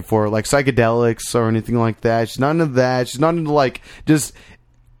word I'm looking for? Like psychedelics or anything like that. She's not into that. She's not into like just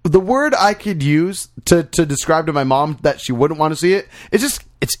the word I could use to describe to my mom that she wouldn't want to see it. It's just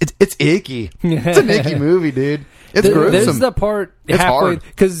it's icky. It's an icky movie, dude. It's gruesome. There's the part it's halfway hard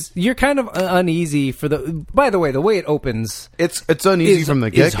because you're kind of uneasy for the. By the way, the way it opens, it's uneasy from the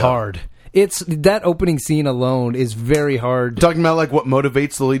get-go. It's hard. It's that opening scene alone is very hard. Talking about like what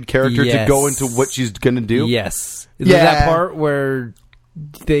motivates the lead character to go into what she's gonna do. Yes. Yeah. That part where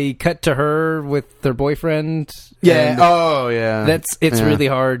they cut to her with their boyfriend. Yeah. Oh yeah. It's really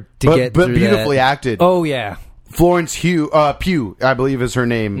hard to get. But through beautifully that. acted. Oh yeah. Florence Pugh, I believe is her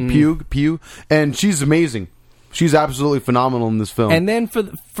name. Pugh, and she's amazing. She's absolutely phenomenal in this film. And then for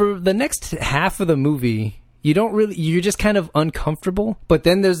the next half of the movie, you're just kind of uncomfortable. But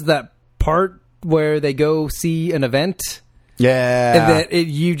then there's that part where they go see an event. Yeah. And that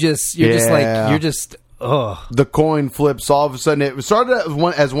you're just the coin flips all of a sudden. It started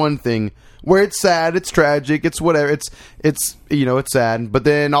as one thing where it's sad, it's tragic, it's whatever, it's it's sad, but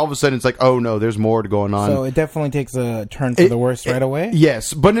then all of a sudden it's like, oh no, there's more going on. So it definitely takes a turn for the worse right away.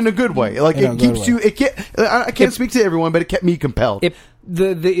 Yes, but in a good way. Like it keeps you. I can't speak to everyone, but it kept me compelled.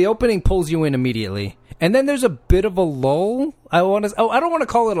 The opening pulls you in immediately. And then there's a bit of a lull. I don't want to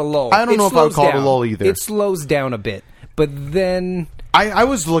call it a lull. I don't know if I would call it a lull either. It slows down a bit, but then I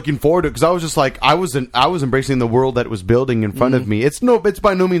was looking forward to it because I was just like I was embracing the world that was building in front of me. It's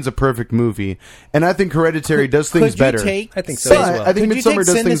by no means a perfect movie, and I think Hereditary does things better. I think so as well. I think Midsommar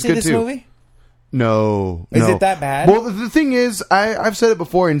does things good too. Movie? No. Is it that bad? Well, the thing is, I've said it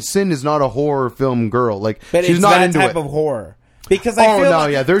before, and Sin is not a horror film girl. Like, but she's it's not that into type it. of horror. Because I feel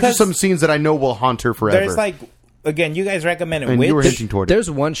like, there's just some scenes that I know will haunt her forever. There's like, again, you guys recommended and Witch. you were hinting toward it. There's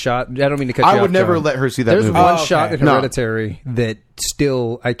one shot. I don't mean to cut you off. I would never John. let her see that There's movie. one shot in No. Hereditary that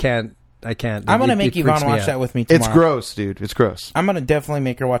still I can't. I'm gonna make Yvonne watch that with me tomorrow. It's gross, dude. It's gross. I'm gonna definitely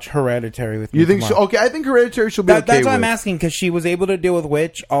make her watch Hereditary with me. You think? tomorrow. Okay, I think Hereditary she'll be okay. That's why I'm with. asking, because she was able to deal with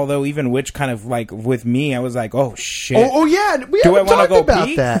Witch. Although even Witch kind of like with me, I was like, oh shit. Oh yeah. We Do I haven't wanna talked go about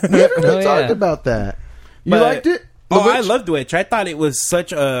pee? that. We haven't really Oh, yeah. talked about that. You But- liked it? The Oh, I Witch? loved Witch. I thought it was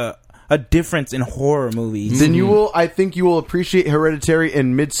such a difference in horror movies. Then I think you will appreciate Hereditary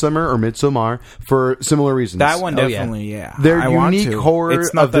and Midsommar for similar reasons. That one Oh, yeah. definitely, yeah. They're I want unique to. horror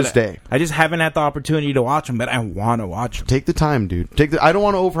It's not of this that day. I just haven't had the opportunity to watch them, but I want to watch them. Take the time, dude. I don't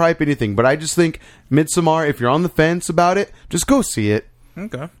want to overhype anything, but I just think Midsommar, if you're on the fence about it, just go see it.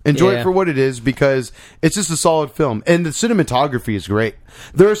 Okay. Enjoy Yeah. it for what it is, because it's just a solid film. And the cinematography is great.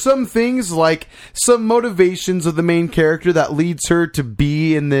 There are some things, like some motivations of the main character that leads her to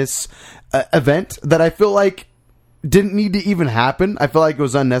be in this event, that I feel like didn't need to even happen. I feel like it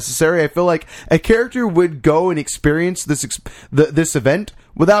was unnecessary. I feel like a character would go and experience this event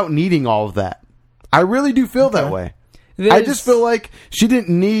without needing all of that. I really do feel that way. I just feel like she didn't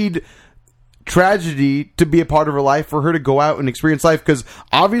need tragedy to be a part of her life for her to go out and experience life, because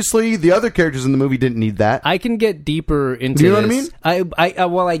obviously the other characters in the movie didn't need that. I can get deeper into you know this. what I mean?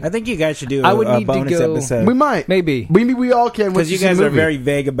 I think you guys should do I would a need to bonus go- episode. We might. Maybe. We all can. Because you guys are very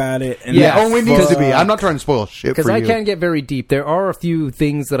vague about it. And Yeah. Oh, we need to be. I'm not trying to spoil shit for Because you. I can get very deep. There are a few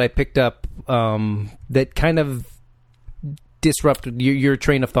things that I picked up that kind of disrupt your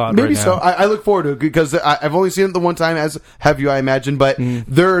train of thought. Maybe right so. now. I look forward to it because I've only seen it the one time, as have you, I imagine. But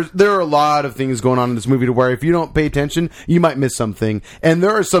there are a lot of things going on in this movie to where if you don't pay attention, you might miss something. And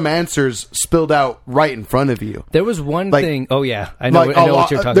there are some answers spilled out right in front of you. There was one Like- thing. Oh yeah, I know. like I a know lot- what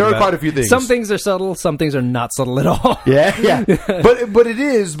you're talking there are about. quite a few things. Some things are subtle. Some things are not subtle at all. Yeah. But it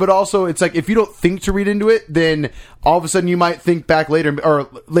is. But also, it's like if you don't think to read into it, then all of a sudden you might think back later or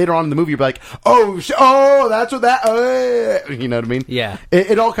later on in the movie, you'll be like, oh, that's what that. You know what I mean? Yeah.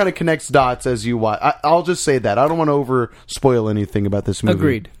 It all kind of connects dots as you watch. I'll just say that. I don't want to over spoil anything about this movie.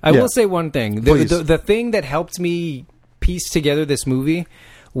 Agreed. I Yeah. will say one thing. Please. The thing that helped me piece together this movie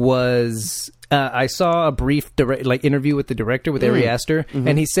was I saw a brief interview with the director, with Ari Aster,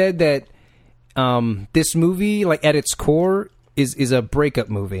 and he said that this movie, like at its core, is a breakup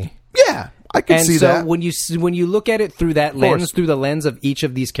movie. Yeah, I can And see so that. when you look at it through that course. lens, through the lens of each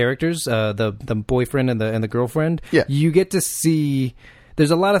of these characters, the boyfriend and the girlfriend, Yeah. you get to see.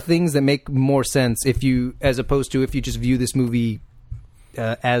 There's a lot of things that make more sense as opposed to if you just view this movie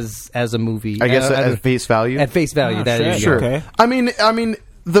as a movie. I guess at face value. At face value, Oh, that shit. is Sure. Okay. I mean,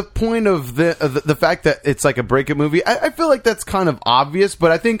 the point of the fact that it's like a breakup movie, I feel like that's kind of obvious.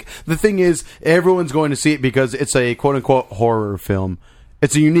 But I think the thing is, everyone's going to see it because it's a quote unquote horror film.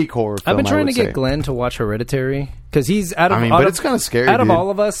 It's a unique horror film. I've been trying to get say. Glenn to watch Hereditary because he's out of. I mean, out but of- it's kinda scary, Out of dude.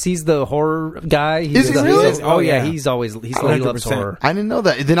 all of us, he's the horror guy. Is he really? Oh yeah, yeah. he loves 100%. horror. I didn't know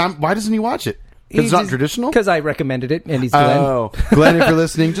that. Then why doesn't he watch it? 'Cause it's not traditional. Because I recommended it, and he's Glenn. Oh, Glenn, if you're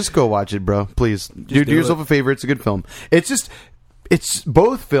listening, just go watch it, bro. Please, do yourself a favor. It's a good film. It's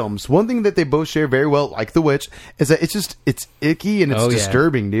both films. One thing that they both share very well, like The Witch, is that it's icky and it's Oh, yeah.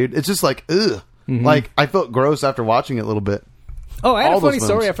 disturbing, dude. It's just like ugh. Like I felt gross after watching it a little bit. Oh, I had all a funny those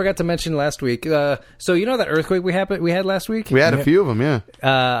story films. I forgot to mention last week. So you know that earthquake we had last week? We had a few of them, yeah.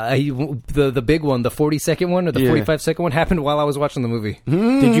 The big one, the 40-second one or the Yeah. 45-second one happened while I was watching the movie.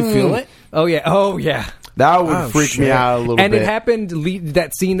 Did you feel it? Oh yeah. That would Oh, freak me shit. out a little And bit. it happened.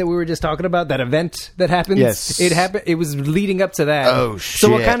 That scene that we were just talking about, that event that happened. Yes. it happened. It was leading up to that. Oh,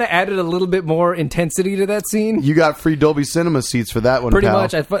 So it shit. kind of added a little bit more intensity to that scene. You got free Dolby Cinema seats for that one, Pretty pal.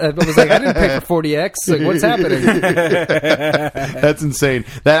 much, I was like, I didn't pay for 40X. Like, what's happening? That's insane.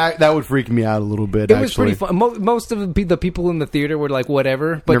 That would freak me out a little bit. It was actually. pretty fun. Most of the people in the theater were like,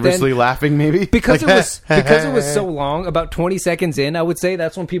 whatever. But Nervously then, laughing, maybe because Like, it was so long, about 20 seconds in, I would say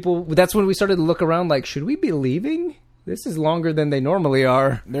that's when we started to look around like, should we be leaving? This is longer than they normally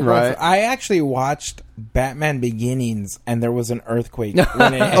are. Right. I actually watched Batman Beginnings, and there was an earthquake.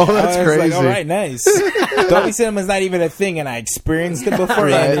 When it, Oh, that's I was crazy. Like, all right, nice. Dolby Cinema is not even a thing, and I experienced it before.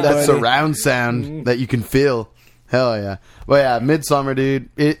 Right, anybody. that surround sound that you can feel. Hell yeah. Well, yeah, Midsummer, dude.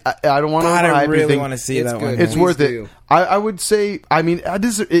 I don't want to God, I overhype really anything. want to see It's that good. one. It's Please worth do. it. I would say. I mean,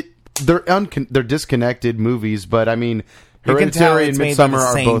 they're disconnected movies, but I mean, You can tell Hereditary and it's made by Midsummer the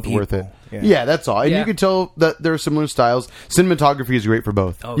are same both people. worth it. Yeah. Yeah, that's all. And Yeah. you can tell that there are similar styles. Cinematography is great for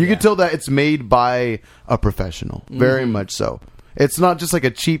both. Oh, you yeah. can tell that it's made by a professional, very much so. It's not just like a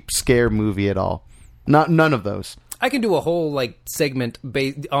cheap scare movie at all. None of those. I can do a whole segment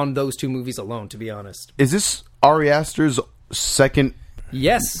based on those two movies alone. To be honest, Is this Ari Aster's second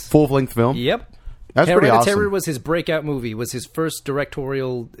yes, full-length film? yep. That's pretty Hereditary awesome. was his breakout movie. Was his first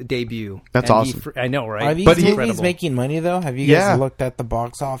directorial debut. That's And awesome. I know, right? Are these But he- movies Incredible. making money though? Have you guys Yeah. looked at the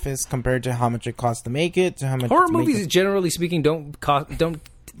box office compared to how much it costs to make it? To how much Horror to make movies, it? generally speaking, don't cost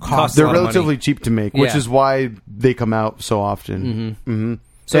They're a lot of relatively money. cheap to make, which Yeah. is why they come out so often. Mm-hmm.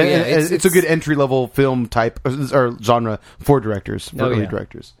 So, And- yeah, and it's a good entry level film type or genre for directors, for Oh, early yeah.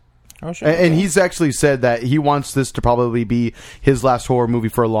 directors. Oh, sure. And he's actually said that he wants this to probably be his last horror movie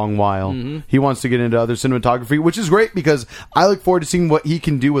for a long while. He wants to get into other cinematography, which is great because I look forward to seeing what he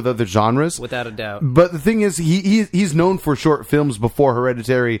can do with other genres. without a doubt. But the thing is, he's known for short films before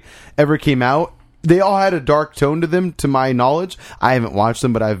Hereditary ever came out. They all had a dark tone to them, to my knowledge. I haven't watched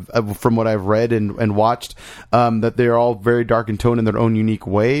them, but from what I've read and watched, that they're all very dark in tone in their own unique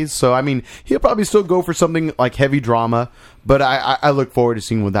ways. So, I mean, he'll probably still go for something like heavy drama, but I look forward to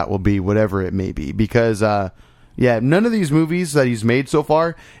seeing what that will be, whatever it may be, because Yeah, none of these movies that he's made so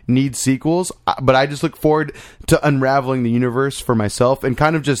far need sequels, but I just look forward to unraveling the universe for myself and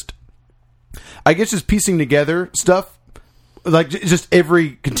kind of just, I guess, just piecing together stuff, like just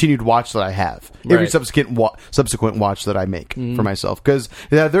every continued watch that I have, every subsequent watch that I make for myself, because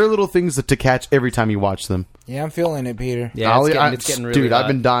there are little things to catch every time you watch them. Yeah, I'm feeling it, Peter. Yeah, it's getting really dude, hot. I've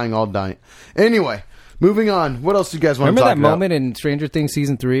been dying all night. Anyway. Moving on. What else do you guys want to talk about? Remember that moment in Stranger Things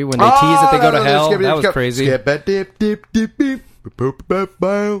Season 3 when they tease that they go to hell? That was crazy.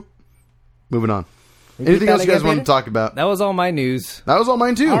 Moving on. Anything else you guys want to talk about? That was all my news. That was all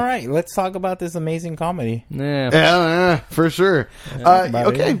mine, too. All right, let's talk about this amazing comedy. Yeah. For sure.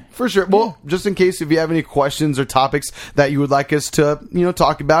 Okay, for sure. Well, just in case, if you have any questions or topics that you would like us to,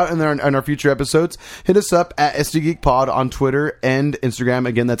 talk about in our future episodes, hit us up at SD Geek Pod on Twitter and Instagram.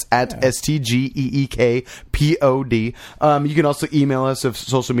 Again, that's at STGEEKPOD. You can also email us if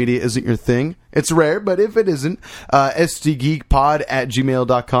social media isn't your thing. It's rare, but if it isn't,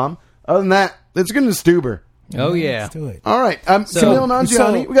 SDGeekPod@gmail.com. Other than that, let's get into Stuber. Oh, yeah. Let's do it. All right. Camille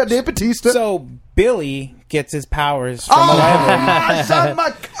Nanjiani. We got Dave Bautista. So, Billy gets his powers from Eleven.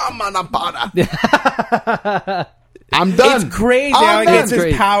 I'm done. It's crazy how he gets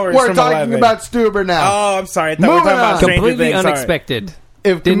his powers We're from talking 11. about Stuber now. Oh, I'm sorry. I thought we were talking about Stranger Completely Things. Sorry. unexpected.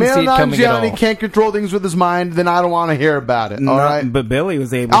 If Didn't Camille see it coming at all. Nanjiani can't control things with his mind, then I don't want to hear about it. All right. But Billy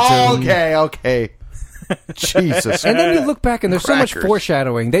was able to. Oh, okay. Jesus. And then you look back and there's so much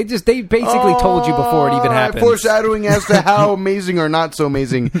foreshadowing. They basically told you before it even happened. Foreshadowing as to how amazing or not so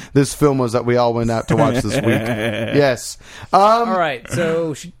amazing this film was that we all went out to watch this week. Yes. All right.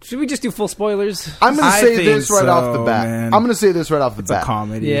 So should we just do full spoilers? I'm going to say this right off the bat. Man. I'm going to say this right off the bat. It's a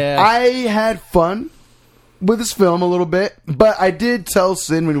comedy. Yeah. I had fun with this film a little bit, but I did tell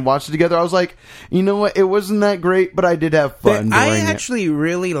Sin when we watched it together, I was like, you know what, it wasn't that great, but I did have fun doing I it. actually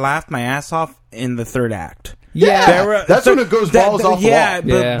really laughed my ass off in the third act. Yeah, that's when it goes balls off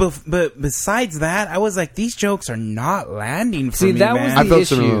the wall. But besides that, I was like, these jokes are not landing for me, that man. was I the felt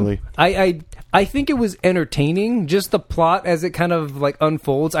issue. similarly. I think it was entertaining. Just the plot as it kind of like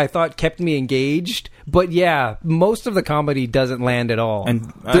unfolds, I thought kept me engaged. But yeah, most of the comedy doesn't land at all.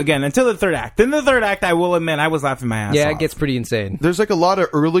 And again, until the third act. In the third act, I will admit, I was laughing my ass off. It gets pretty insane. There's like a lot of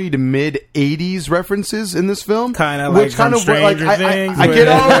early to mid 80s references in this film. Kind of like from Stranger Things. I get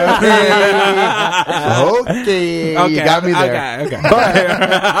okay. You got me there. Okay.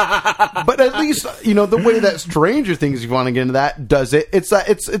 But at least, the way that Stranger Things, if you want to get into that, does it.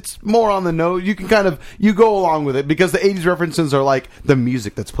 It's more on the nose. You can you go along with it because the 80s references are like the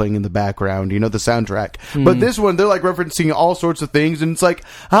music that's playing in the background, the soundtrack. But this one, they're like referencing all sorts of things, and it's like,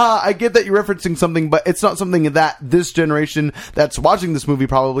 I get that you're referencing something, but it's not something that this generation that's watching this movie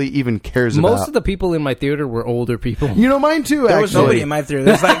probably even cares about. Most of the people in my theater were older people. Mine too, There was nobody in my theater.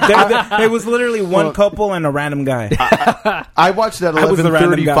 There's there was literally one couple and a random guy. I watched it at I was the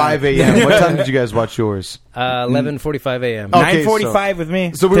random guy. 11:35 a.m. What time did you guys watch yours? 11:45 a.m. Okay, 9:45 with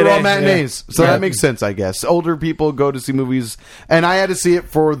me. So we were today. all matinees. So that makes sense, I guess. Older people go to see movies, and I had to see it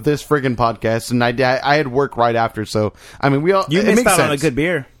for this friggin' podcast, and I had work right after. So I mean, we all You it missed makes out sense. on a good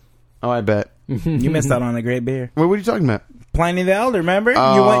beer. Oh, I bet. You missed out on a great beer. What are you talking about? Pliny the Elder, remember?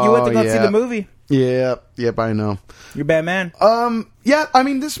 Oh, you went to go see yeah. the movie. Yep, I know. You're Batman. Yeah, I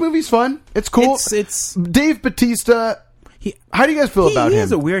mean, this movie's fun. It's cool. It's Dave Bautista. How do you guys feel about him? He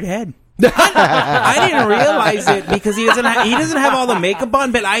has a weird head. I didn't realize it because he doesn't have all the makeup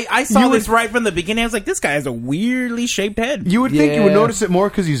on. But I saw this right from the beginning. I was like, this guy has a weirdly shaped head. You would think you would notice it more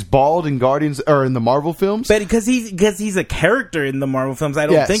because he's bald in Guardians or in the Marvel films. But because he's a character in the Marvel films, I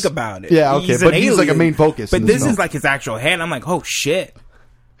don't think about it. Yeah, okay, but he's like a main focus. But in this film. is like his actual head. I'm like, oh shit,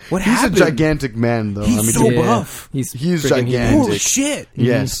 what He's happened? a gigantic man, though. He's so buff. He's gigantic. Oh shit.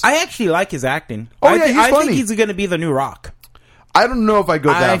 Yes. I actually like his acting. Oh, yeah, he's I funny. think he's going to be the new Rock. I don't know if I go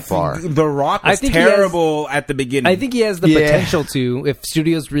that far. The Rock was think terrible at the beginning. I think he has the potential to, if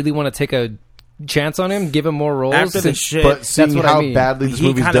studios really want to take a chance on him, give him more roles. After the shit, But seeing what how I mean. badly this he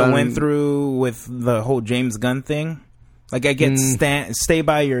movie's kind of done, went through with the whole James Gunn thing. Like, I get stay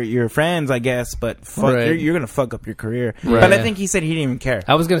by your friends, I guess, but fuck, Right. you're going to fuck up your career. Right. But I think he said he didn't even care.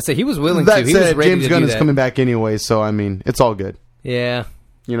 I was going to say, he was willing that to. He was said, ready James to Gunn do is that. coming back anyway, so I mean, it's all good. Yeah.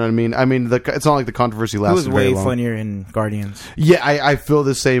 You know what I mean? I mean, it's not like the controversy He lasted was very way long. funnier in Guardians. Yeah, I feel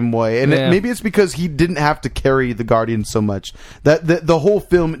the same way, and Yeah. maybe it's because he didn't have to carry the Guardians so much that the whole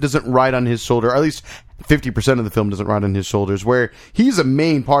film doesn't ride on his shoulder. Or at least 50% of the film doesn't ride on his shoulders. Where he's a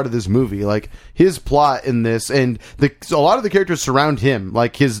main part of this movie, like his plot in this, and a lot of the characters surround him.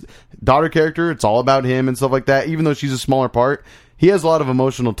 Like his daughter character, it's all about him and stuff like that. Even though she's a smaller part, he has a lot of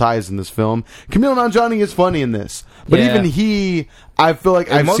emotional ties in this film. Kumail Nanjiani is funny in this, but Yeah. even he, I feel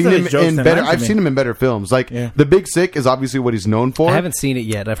like I've most seen of him his jokes in are better. nice to I've me. seen him in better films. Like Yeah. The Big Sick is obviously what he's known for. I haven't seen it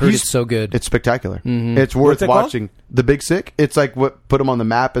yet. I've heard it's so good. It's spectacular. It's worth What's it called? watching. The Big Sick. It's like what put him on the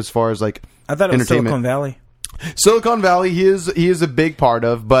map as far as like I thought it was entertainment. Silicon Valley. Silicon Valley, he is a big part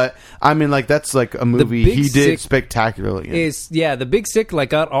of, but I mean, like that's like a movie Big he did Sick spectacularly. In. The Big Sick like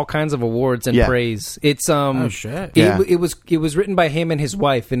got all kinds of awards and Yeah. praise. It's Oh, shit. Yeah. It was written by him and his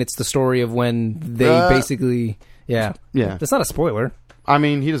wife, and it's the story of when they basically yeah. That's not a spoiler. I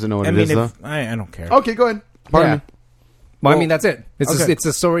mean, he doesn't know what I it mean, is though. I don't care. Okay, go ahead. Pardon me. Well, I Well, mean that's it. okay. It's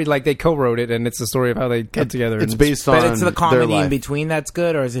a story like they co-wrote it, and it's the story of how they got together. It's and based on But it's the their comedy in life. between that's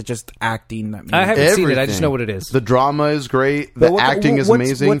good, or is it just acting that? I haven't seen it. I just Everything. know what it is. The drama is great. But The what- acting is what's-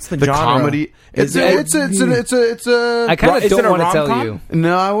 amazing. what's the genre? comedy. It's a. I kind of Is it don't a want to tell rom-com? you.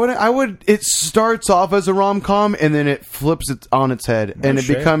 No, I wouldn't. I would. It starts off as a rom com and then it flips it on its head and it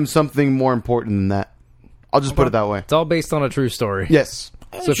shit. becomes something more important than that. I'll just put it that way. It's all based on a true story. Yes.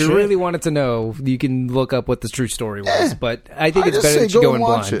 So if you shit. really wanted to know, you can look up what the true story was. But I think it's just better say that you go and in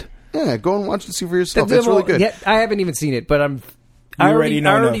watch blind. it. Yeah, go and watch it and see for yourself. It's really good. Yeah, I haven't even seen it, but I already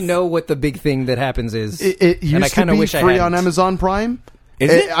already know know what the big thing that happens is. It and I used to kinda be wish I free on hadn't. Amazon Prime.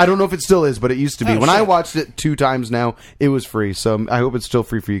 Is it? I don't know if it still is, but it used to be. Oh, When I shit. watched it 2 times now, it was free. So I hope it's still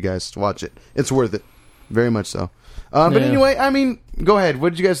free for you guys to watch it. It's worth it. Very much so. But Yeah. anyway, I mean, go ahead.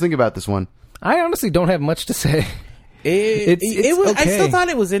 What did you guys think about this one? I honestly don't have much to say. It It's was. I okay. still thought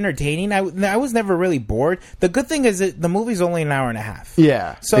it was entertaining. I was never really bored. The good thing is that the movie's only an hour and a half.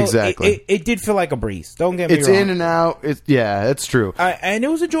 Yeah, So exactly. it did feel like a breeze. Don't get me It's wrong. in and out. Yeah, that's true. And it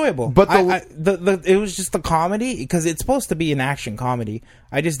was enjoyable. But it was just the comedy because it's supposed to be an action comedy.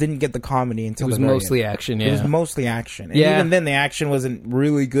 I just didn't get the comedy until It was the very mostly end. action, It was yeah. mostly action, and Yeah. even then, the action wasn't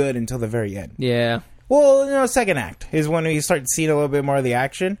really good until the very end. Yeah. Well, second act is when you start seeing a little bit more of the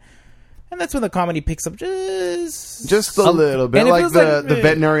action, and that's when the comedy picks up Just a little bit. and it Like feels the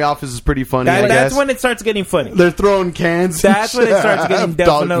veterinary office is pretty funny. I that's guess when it starts getting funny. they're throwing cans. That's when it starts getting of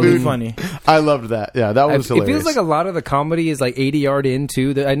dog definitely food. funny. I loved that. Yeah, that was It hilarious. feels like a lot of the comedy is like 80 yard in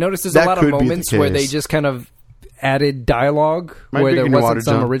too. I noticed there's That a lot of could be the moments where they case. just kind of added dialogue Am I where there drinking wasn't water,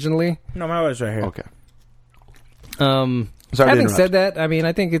 some John? originally. No, my water's right here. Okay. Um, Sorry to having interrupt. said that, I mean,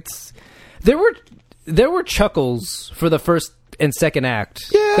 I think there were chuckles for the first and second act.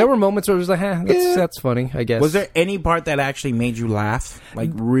 Yeah. There were moments where it was like, Yeah. that's funny, I guess. Was there any part that actually made you laugh,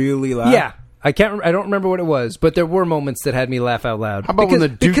 like really laugh? Yeah. I don't remember what it was, but there were moments that had me laugh out loud. How about when the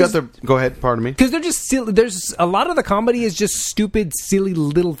dude got the? Go ahead. Pardon me. Because they're just silly. There's a lot of the comedy is just stupid, silly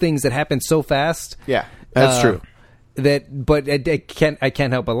little things that happen so fast. Yeah, that's true. But I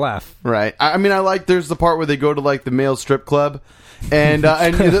can't help but laugh. Right. I mean, I like. There's the part where they go to like the male strip club, and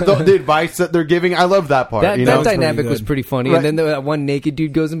the advice that they're giving. I love that part. That, you that know? dynamic good. was pretty funny. Right. And then that one naked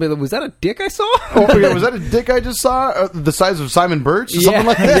dude goes and be like, "Was that a dick I saw?" Oh, yeah, was that a dick I just saw? The size of Simon Birch? Or Yeah. Something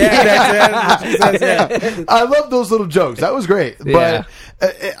like that? Yeah, that's it. I love those little jokes. That was great. Yeah.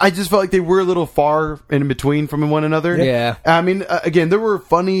 But I just felt like they were a little far in between from one another. Yeah. I mean, again, there were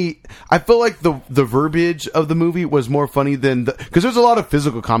funny. I feel like the verbiage of the movie was more funny than because there's a lot of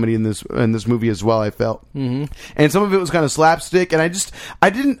physical comedy in this movie as well. I felt, and some of it was kind of slapstick, and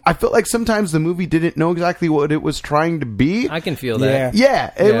I felt like sometimes the movie didn't know exactly what it was trying to be. I can feel that.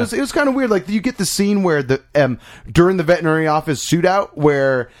 Yeah. Yeah, it was kind of weird. Like you get the scene where during the veterinary office shootout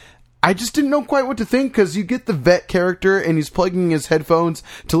where I just didn't know quite what to think because you get the vet character and he's plugging his headphones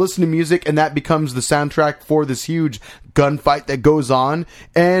to listen to music and that becomes the soundtrack for this huge gunfight that goes on.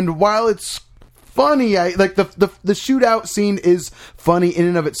 And while it's funny, I like the shootout scene is funny in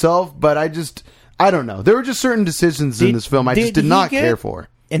and of itself, but I don't know. There were just certain decisions in this film I just did he not get care for.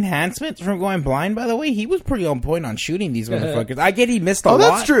 Enhancements from going blind, by the way. He was pretty on point on shooting these motherfuckers. I get he missed a lot.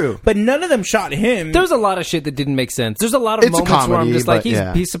 that's true. But none of them shot him. There's a lot of shit that didn't make sense. There's a lot of It's a moments where I'm comedy, just like, but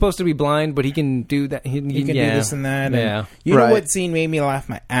yeah. he's supposed to be blind, but he can do that. He You can do yeah. this and that. Yeah. And you know Right. what scene made me laugh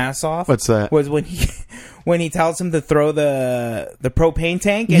my ass off? What's that? Was when he tells him to throw the propane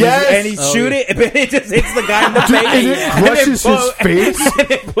tank and Yes! he shoot it, but it just hits the guy in the face. and it crushes his face?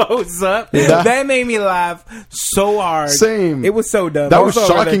 And it blows up. Yeah. That made me laugh so hard. Same. It was so dumb. That It was so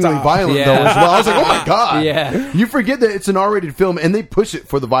over the shockingly top. violent, Yeah. though, as well. I was like, oh my God. Yeah. You forget that it's an R-rated film, and they push it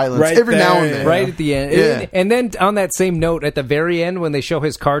for the violence Right every now there, and then. yeah. Right at the end. Yeah. And then on that same note, at the very end, when they show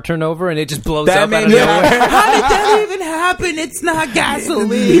his car turn over and it just blows That up out made of me nowhere. laugh. How did that even happen? It's not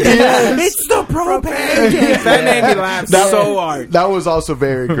gasoline. Yes. It's the propane. That made me laugh so hard. That was also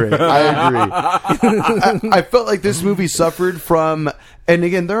very great. I agree. I felt like this movie suffered from, and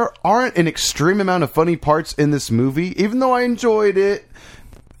again, there aren't an extreme amount of funny parts in this movie, even though I enjoyed it,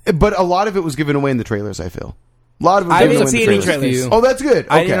 but a lot of it was given away in the trailers, I feel. A lot of them I don't didn't know in see the any trailers. trailers. Oh, that's good.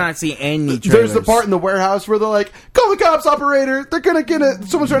 I Okay. did not see any trailers. There's the part in the warehouse where they're like, "Call the cops, operator! They're gonna get it.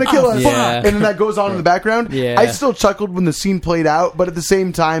 Someone's trying to kill us!" Yeah. And then that goes on in the background. Yeah. I still chuckled when the scene played out, but at the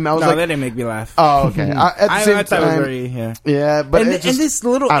same time, I was No, like, that didn't make me laugh. "Oh, okay." At the I same thought it was time, very, yeah. yeah, but And, it just, and this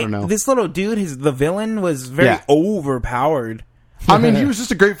little, I don't know. this little dude, the villain was very Yeah. overpowered. I mean, he was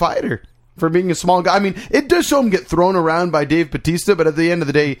just a great fighter for being a small guy. I mean, it does show him get thrown around by Dave Bautista, but at the end of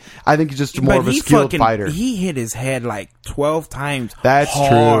the day, I think he's just more of a skilled fighter. He hit his head like 12 times. That's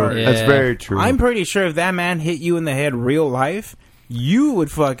hard. true. That's Yeah. very true. I'm pretty sure if that man hit you in the head real life, you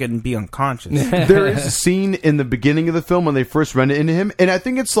would fucking be unconscious. There is a scene in the beginning of the film when they first run into him, and I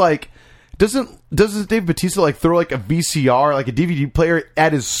think it's like, doesn't Dave Bautista like throw like a VCR, like a DVD player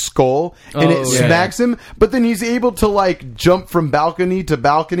at his skull, and it Oh, yeah. smacks him, but then he's able to like jump from balcony to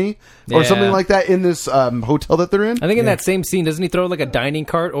balcony or Yeah. something like that in this hotel that they're in. I think in that same scene, doesn't he throw like a dining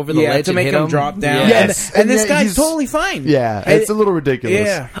cart over the ledge to and make hit him drop down. Yeah. Yes. And this And guy's he's- totally fine. Yeah, And- it's a little ridiculous.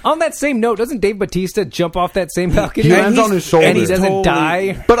 Yeah. On that same note, doesn't Dave Bautista jump off that same balcony? He lands on his shoulder. and he doesn't Totally-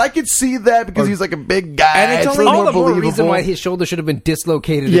 die. But I could see that because he's like a big guy. And it's it's only a little All the more believable. reason why his shoulder should have been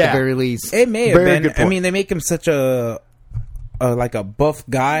dislocated at Yeah. the very least. It may have Very been. good I point. mean, they make him such a like a buff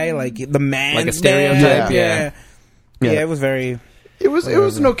guy, like the man, Like a stereotype, Yeah. Yeah. Yeah, it was very. It was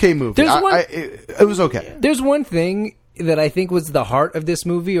an okay movie. There's one- It was okay. There's one thing that I think was the heart of this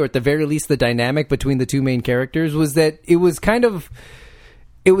movie, or at the very least the dynamic between the two main characters, was that it was kind of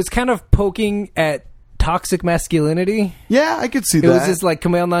poking at toxic masculinity. Yeah, I could see It that. was just like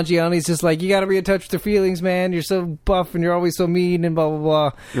Kumail Nanjiani's just like, you got to be in touch with your feelings, man. You're so buff and you're always so mean and blah blah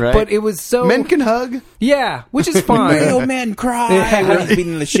blah. Right. But it was so Men can hug. yeah, which is fine. Real men cry Yeah. when he's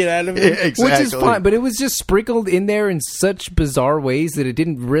beating the shit out of him. Exactly. Which is fine, but it was just sprinkled in there in such bizarre ways that it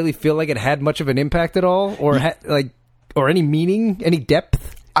didn't really feel like it had much of an impact at all, or or any meaning, any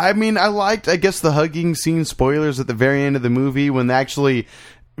depth. I mean, I guess, the hugging scene, spoilers at the very end of the movie, when actually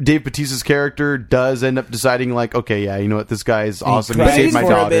Dave Bautista's character does end up deciding, like, okay, yeah, you know what, this guy is awesome. He cries saved my for a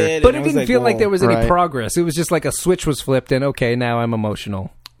daughter. bit. But And it it was didn't like, feel like whoa. there was any Right. progress. It was just like a switch was flipped, and okay, now I'm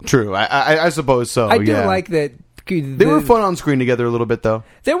emotional. True. I suppose so. I do yeah. like that. They were fun on screen together a little bit, though.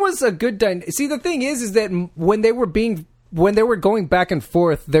 There was a good see, the thing is that when they were going back and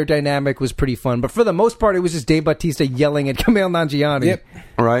forth, their dynamic was pretty fun. But for the most part, it was just Dave Bautista yelling at Kumail Nanjiani. Yep.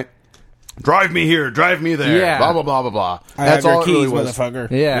 Right? Drive me here, drive me there. Yeah. Blah, blah, blah, blah, blah. I That's have your all it really keys, was.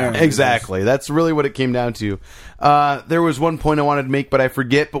 motherfucker. Yeah. Exactly. That's really what it came down to. There was one point I wanted to make, but I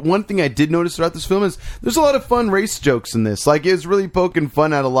forget. But one thing I did notice throughout this film is there's a lot of fun race jokes in this. Like, it's really poking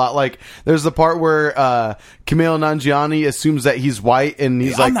fun at a lot. Like, there's the part where Kumail Nanjiani assumes that he's white, and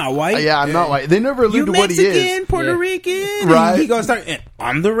he's I'm like, not white. Yeah, I'm not white. They never allude You to what he Mexican, is. Puerto Yeah. Rican, Right. And he goes start.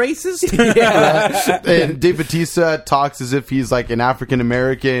 I'm the racist. And Dave Bautista talks as if he's like an African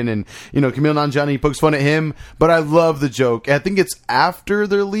American, and Kumail Nanjiani pokes fun at him. But I love the joke. I think it's after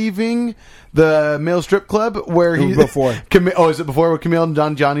they're leaving the male strip club where he Before. is it before where Kumail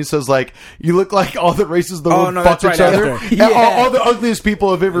Nanjiani says like, you look like all the races of the Oh, world no, fuck that's each right other. after. And Yeah. all the ugliest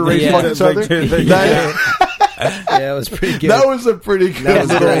people of every race Yeah. fuck each other. Yeah, it was pretty good. That was a pretty good was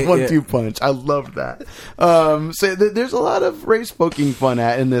little great, 1-2 punch. I loved that. There's a lot of race poking fun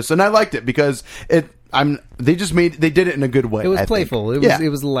in this, and I liked it because they did it in a good way. It was I think. playful. It Yeah.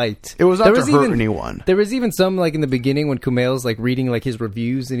 was light. It was not There to hurt even- anyone. There was even some like in the beginning when Kumail's like reading like his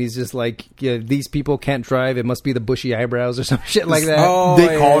reviews, and he's just like, yeah, "These people can't drive. It must be the bushy eyebrows or some shit like that." Oh, They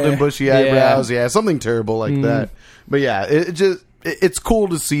yeah. called him bushy eyebrows. Yeah, something terrible like that. But yeah, it's cool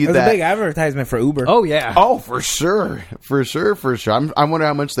to see It was that. a big advertisement for Uber. Oh yeah. Oh, for sure. I wonder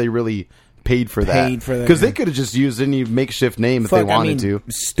how much they really paid for that. Paid for that. Because they could have just used any makeshift name if they wanted to.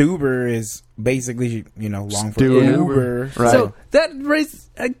 Stuber is basically long for Stuber. Uber. Right. So that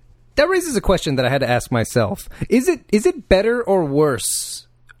raises a question that I had to ask myself: Is it better or worse,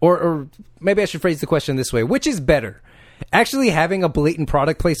 or maybe I should phrase the question this way: Which is better, actually having a blatant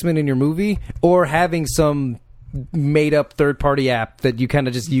product placement in your movie, or having some made up third party app that you kind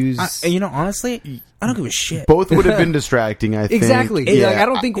of just use? Honestly, I don't give a shit. Both would have been distracting, I think. Exactly. Yeah. Like, I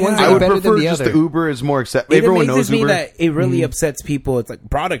don't think one's I any would better prefer than the just other. the Uber is more acceptable. It Everyone amazes knows me Uber. that it really upsets people. It's like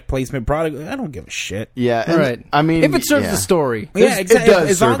product placement, I don't give a shit. Yeah, and Right. I mean, if it serves yeah. the story. Yeah, exactly. It does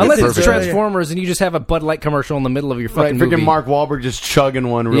As serve long the as Unless purpose. it's perfect. Transformers and you just have a Bud Light commercial in the middle of your Right, fucking freaking movie. Mark Wahlberg just chugging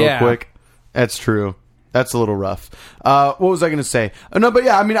one real Yeah. quick. That's true. That's a little rough. What was I going to say? No, but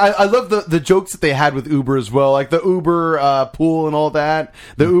yeah, I mean, I love the jokes that they had with Uber as well, like the Uber pool and all that,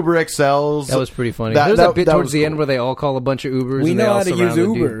 the Uber XLs. That was pretty funny. There's a bit towards the end where they all call a bunch of Ubers. We and they know all how to use surround the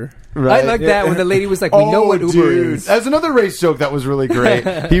dude. Uber. Right. I like that when the lady was like, "We know what Uber is." That's another race joke that was really great.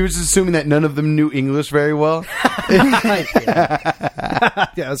 He was assuming that none of them knew English very well.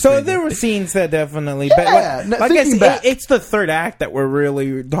 Yeah, So there were scenes that definitely, but I guess it's the third act that we're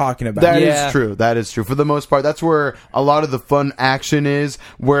really talking about. That is true. That is true. For the most part, that's where a lot of the fun action is,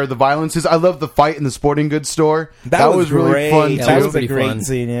 where the violence is. I love the fight in the sporting goods store. That was really great. fun, too. That was a pretty great fun.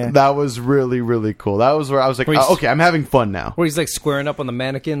 scene, yeah. That was really, really cool. That was where I was like, okay, I'm having fun now. Where he's like squaring up on the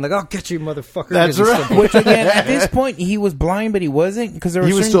mannequin, like, "I'll get you, motherfucker." That's 'Cause he's right. so- Which again, at this point, he was blind, but he wasn't because He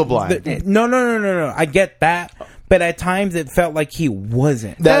was still blind. No. I get that, but at times it felt like he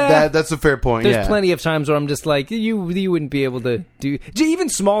wasn't. That's a fair point. There's yeah. plenty of times where I'm just like, you wouldn't be able to do even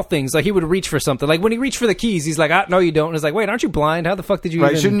small things. Like he would reach for something. Like when he reached for the keys, he's like, "No, you don't." And it's like, "Wait, aren't you blind? How the fuck did you?"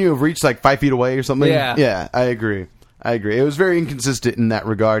 Right? Even... Shouldn't you have reached like 5 feet away or something? Yeah. Yeah, I agree. It was very inconsistent in that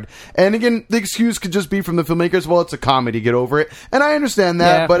regard. And again, the excuse could just be from the filmmakers, well, it's a comedy, get over it. And I understand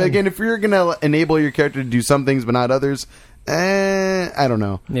that. Yeah. But again, if you're going to enable your character to do some things but not others, I don't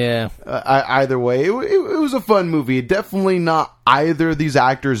know. Yeah. Either way, it was a fun movie. Definitely not either of these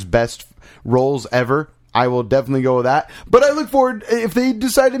actors' best roles ever. I will definitely go with that. But I look forward, if they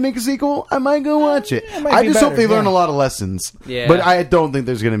decide to make a sequel, I might go watch it. I just hope they learn a lot of lessons. Yeah. But I don't think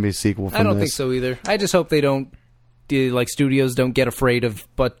there's going to be a sequel from this. I don't think so either. I just hope they don't. Like studios don't get afraid of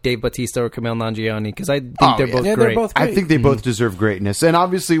Dave Bautista or Kumail Nanjiani because I think they're both great. They're both great. I think they both deserve greatness, and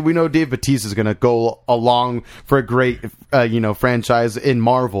obviously we know Dave Bautista is going to go along for a great, franchise in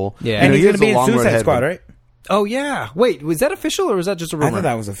Marvel. Yeah. And he's he going to has be a in long road Suicide ahead of Squad, him. right? Oh yeah. Wait, was that official or was that just a rumor? I thought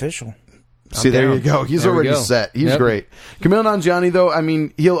that was official. See, there down. you go. He's There we already go. set. He's Yep. great. Kumail Nanjiani, though, I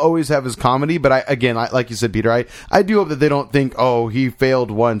mean, he'll always have his comedy, but like you said, Peter, I do hope that they don't think, oh, he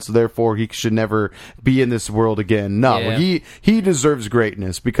failed once, therefore he should never be in this world again. No, Yeah. he deserves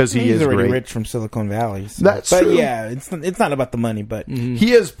greatness because he He's is already great. rich from Silicon Valley. So. That's but true. yeah, it's not about the money, but He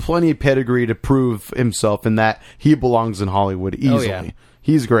has plenty of pedigree to prove himself in that he belongs in Hollywood easily. yeah.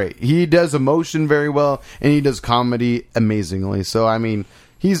 He's great. He does emotion very well, and he does comedy amazingly. So, I mean,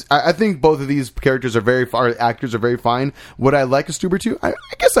 I think both of these characters actors are very fine. Would I like a Stuber 2? I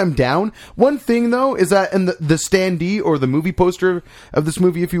guess I'm down. One thing, though, is that in the standee, or the movie poster of this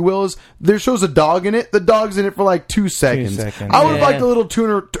movie, if you will, is there shows a dog in it. The dog's in it for like 2 seconds. I would have liked a little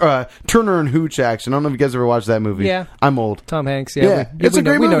Turner and Hooch action. I don't know if you guys ever watched that movie. Yeah. I'm old. Tom Hanks. Yeah, it's a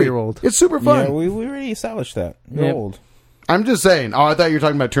great movie. We know you're old. It's super fun. yeah, we already established that. You're Yep. old. I'm just saying. Oh, I thought you were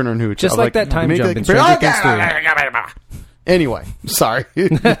talking about Turner and Hooch. Just I was like that time make jump that in comparison. Stranger Things 3. Anyway, sorry.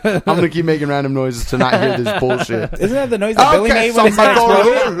 I'm going to keep making random noises to not hear this bullshit. Isn't that the noise that Billy made when his head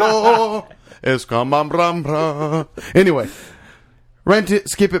exploded? Anyway, rent it,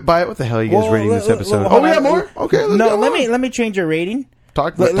 skip it, buy it. What the hell are you guys rating this episode? hold We on. have more? Okay, let's go on. let me change your rating.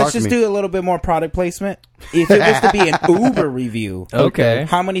 Talk Let's to just me. do a little bit more product placement. If it was to be an Uber review, Okay.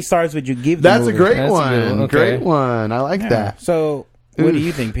 how many stars would you give? That's the a movie? great That's a one. good one. Okay. Great one. I like that. So, what do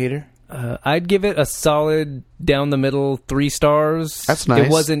you think, Peter? I'd give it a solid down the middle 3 stars. That's nice.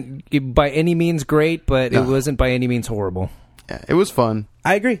 It wasn't by any means great, but No. it wasn't by any means horrible. Yeah, it was fun.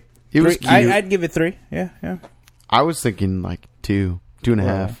 I agree. It was 3. cute. I'd give it 3. Yeah. I was thinking like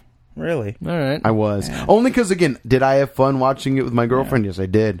 2.5. Really? All right. I was. Only because, again, did I have fun watching it with my girlfriend? Yes, I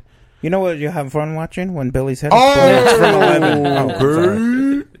did. You know what you have fun watching? When Billy's head Oh! explodes from 11. Oh,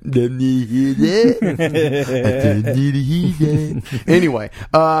 sorry. Anyway,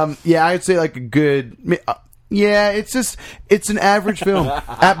 yeah, I'd say like a good. It's an average film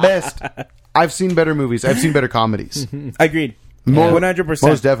at best. I've seen better movies. I've seen better comedies. Agreed. More- 100%.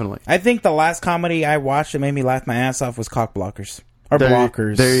 most definitely. I think the last comedy I watched that made me laugh my ass off was Cock Blockers. Or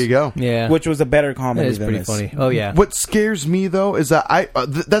Blockers. There you go. Yeah. Which was a better comedy That is than pretty this. funny. Oh, yeah. What scares me though is that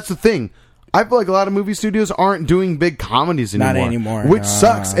that's the thing. I feel like a lot of movie studios aren't doing big comedies anymore. Not anymore, Which no.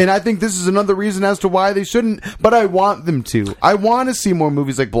 sucks. And I think this is another reason as to why they shouldn't, but I want them to. I want to see more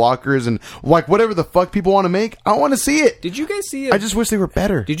movies like Blockers and like whatever the fuck people want to make. I want to see it. Did you guys see I just wish they were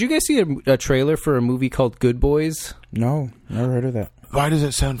better. Did you guys see a trailer for a movie called Good Boys? No, never heard of that. Why does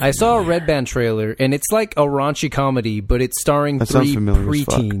it sound I saw a Red Band trailer, and it's like a raunchy comedy, but it's starring That sounds 3 familiar as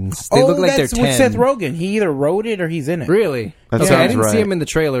fuck. preteens. They look like they're that's 10. with Seth Rogen. He either wrote it or he's in it. Really? That Okay, sounds I didn't see right. him in the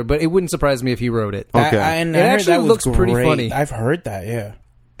trailer, but it wouldn't surprise me if he wrote it. Okay. And It I heard actually that was looks pretty great. funny. I've heard that, yeah.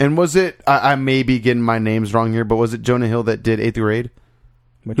 And was it, I may be getting my names wrong here, but was it Jonah Hill that did 8th grade?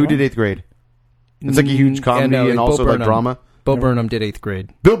 Which Who one? did 8th grade? It's like a huge comedy no, and Bo also like Burnham. drama. Bo Burnham did 8th grade.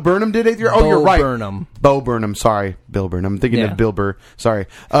 Bill Burnham did 8th grade? Oh, Bo you're right. Burnham. Bo Burnham. Sorry. Bill Burnham. I'm thinking Yeah. of Bill Burr. Sorry.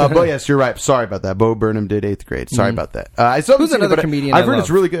 But yes, you're right. Sorry about that. Bo Burnham did 8th grade. Sorry about that. I still haven't Who's seen it, another but comedian I've I heard love?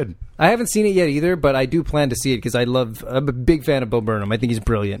 it's really good. I haven't seen it yet either, but I do plan to see it because I'm a big fan of Bo Burnham. I think he's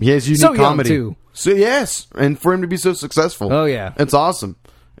brilliant. He has unique so young, comedy. too. So yes, and for him to be so successful. Oh, yeah. It's awesome.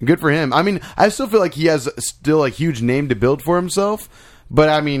 Good for him. I mean, I still feel like he has still a huge name to build for himself. But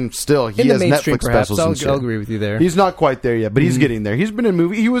I mean, still, he has Netflix specials and shit. I'll agree with you there. He's not quite there yet, but he's getting there. He's been in a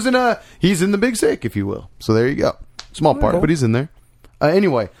movie. He's in The Big Sick, if you will. So there you go. Small part, but he's in there.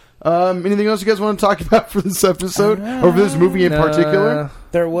 Anyway, anything else you guys want to talk about for this episode or for this movie in particular?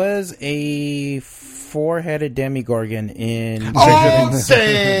 There was a four-headed Demogorgon in. Oh,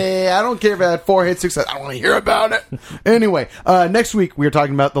 say I don't care if I had 4 hits, 6. I don't want to hear about it. Anyway, next week we are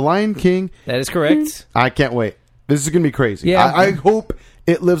talking about The Lion King. That is correct. I can't wait. This is going to be crazy. Yeah. I hope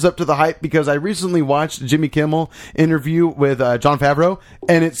it lives up to the hype because I recently watched Jimmy Kimmel interview with Jon Favreau,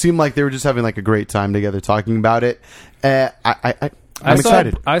 and it seemed like they were just having like a great time together talking about it. I'm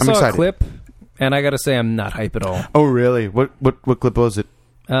excited. I saw excited. a clip, and I got to say I'm not hype at all. Oh, really? What clip was it?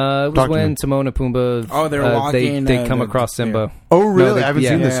 It was when Timon and Pumbaa. Oh, they're walking. They come across Simba. Yeah. Oh, really? I haven't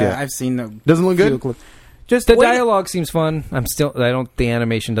seen this yet. I've seen them. Doesn't look good. Just the dialogue seems fun. The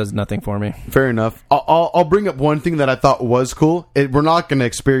animation does nothing for me. Fair enough. I'll bring up one thing that I thought was cool. We're not going to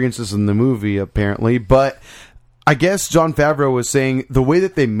experience this in the movie, apparently, but I guess Jon Favreau was saying the way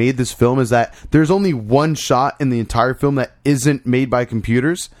that they made this film is that there's only one shot in the entire film that isn't made by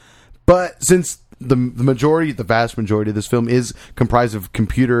computers. But since the vast majority of this film is comprised of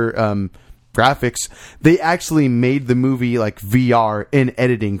computer graphics, they actually made the movie like VR in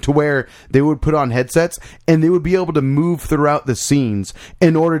editing to where they would put on headsets and they would be able to move throughout the scenes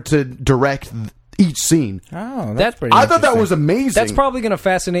in order to direct each scene. Oh, that's pretty I thought that was amazing. That's probably going to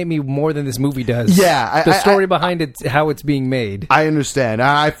fascinate me more than this movie does. Yeah. The story behind it, how it's being made. I understand.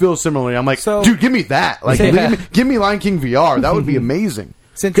 I feel similarly. I'm like, dude, give me that. Like, give me Lion King VR. That would be amazing.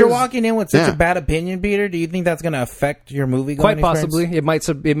 Since you're walking in with such a bad opinion, Peter, do you think that's going to affect your movie going Quite possibly.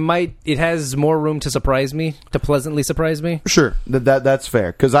 It has more room to surprise me, to pleasantly surprise me. Sure. That's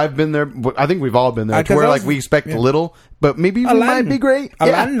fair. Because I've been there. I think we've all been there. To where like we expect little, but maybe it might be great.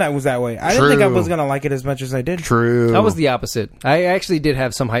 Aladdin, that was that way. I didn't think I was going to like it as much as I did. True. I was the opposite. I actually did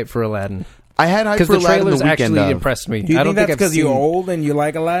have some hype for Aladdin. I had hype for Aladdin. Because the trailers the actually impressed me. Do you think that's because you're old and you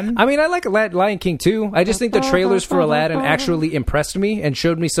like Aladdin? I mean, I like Lion King too. I just think the trailers for Aladdin actually impressed me and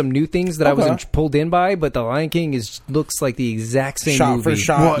showed me some new things that I wasn't pulled in by. But the Lion King looks like the exact same shot movie. for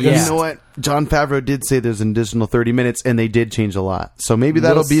shot. Well, you know what? Jon Favreau did say there's an additional 30 minutes, and they did change a lot. So maybe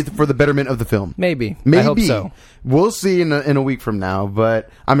that'll be for the betterment of the film. Maybe. I hope so. We'll see in a week from now. But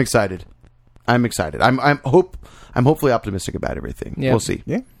I'm excited. I'm hopefully optimistic about everything. Yeah. We'll see.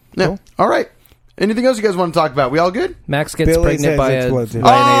 Yeah. Cool. All right. Anything else you guys want to talk about? We all good? Max gets Billy pregnant by an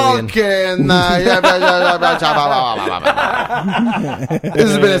alien. Okay.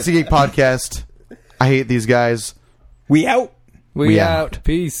 This has been SC Geek Podcast. I hate these guys. We out. We out.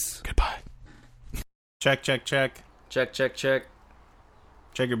 Peace. Goodbye. Check. Check. Check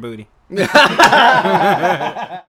your booty.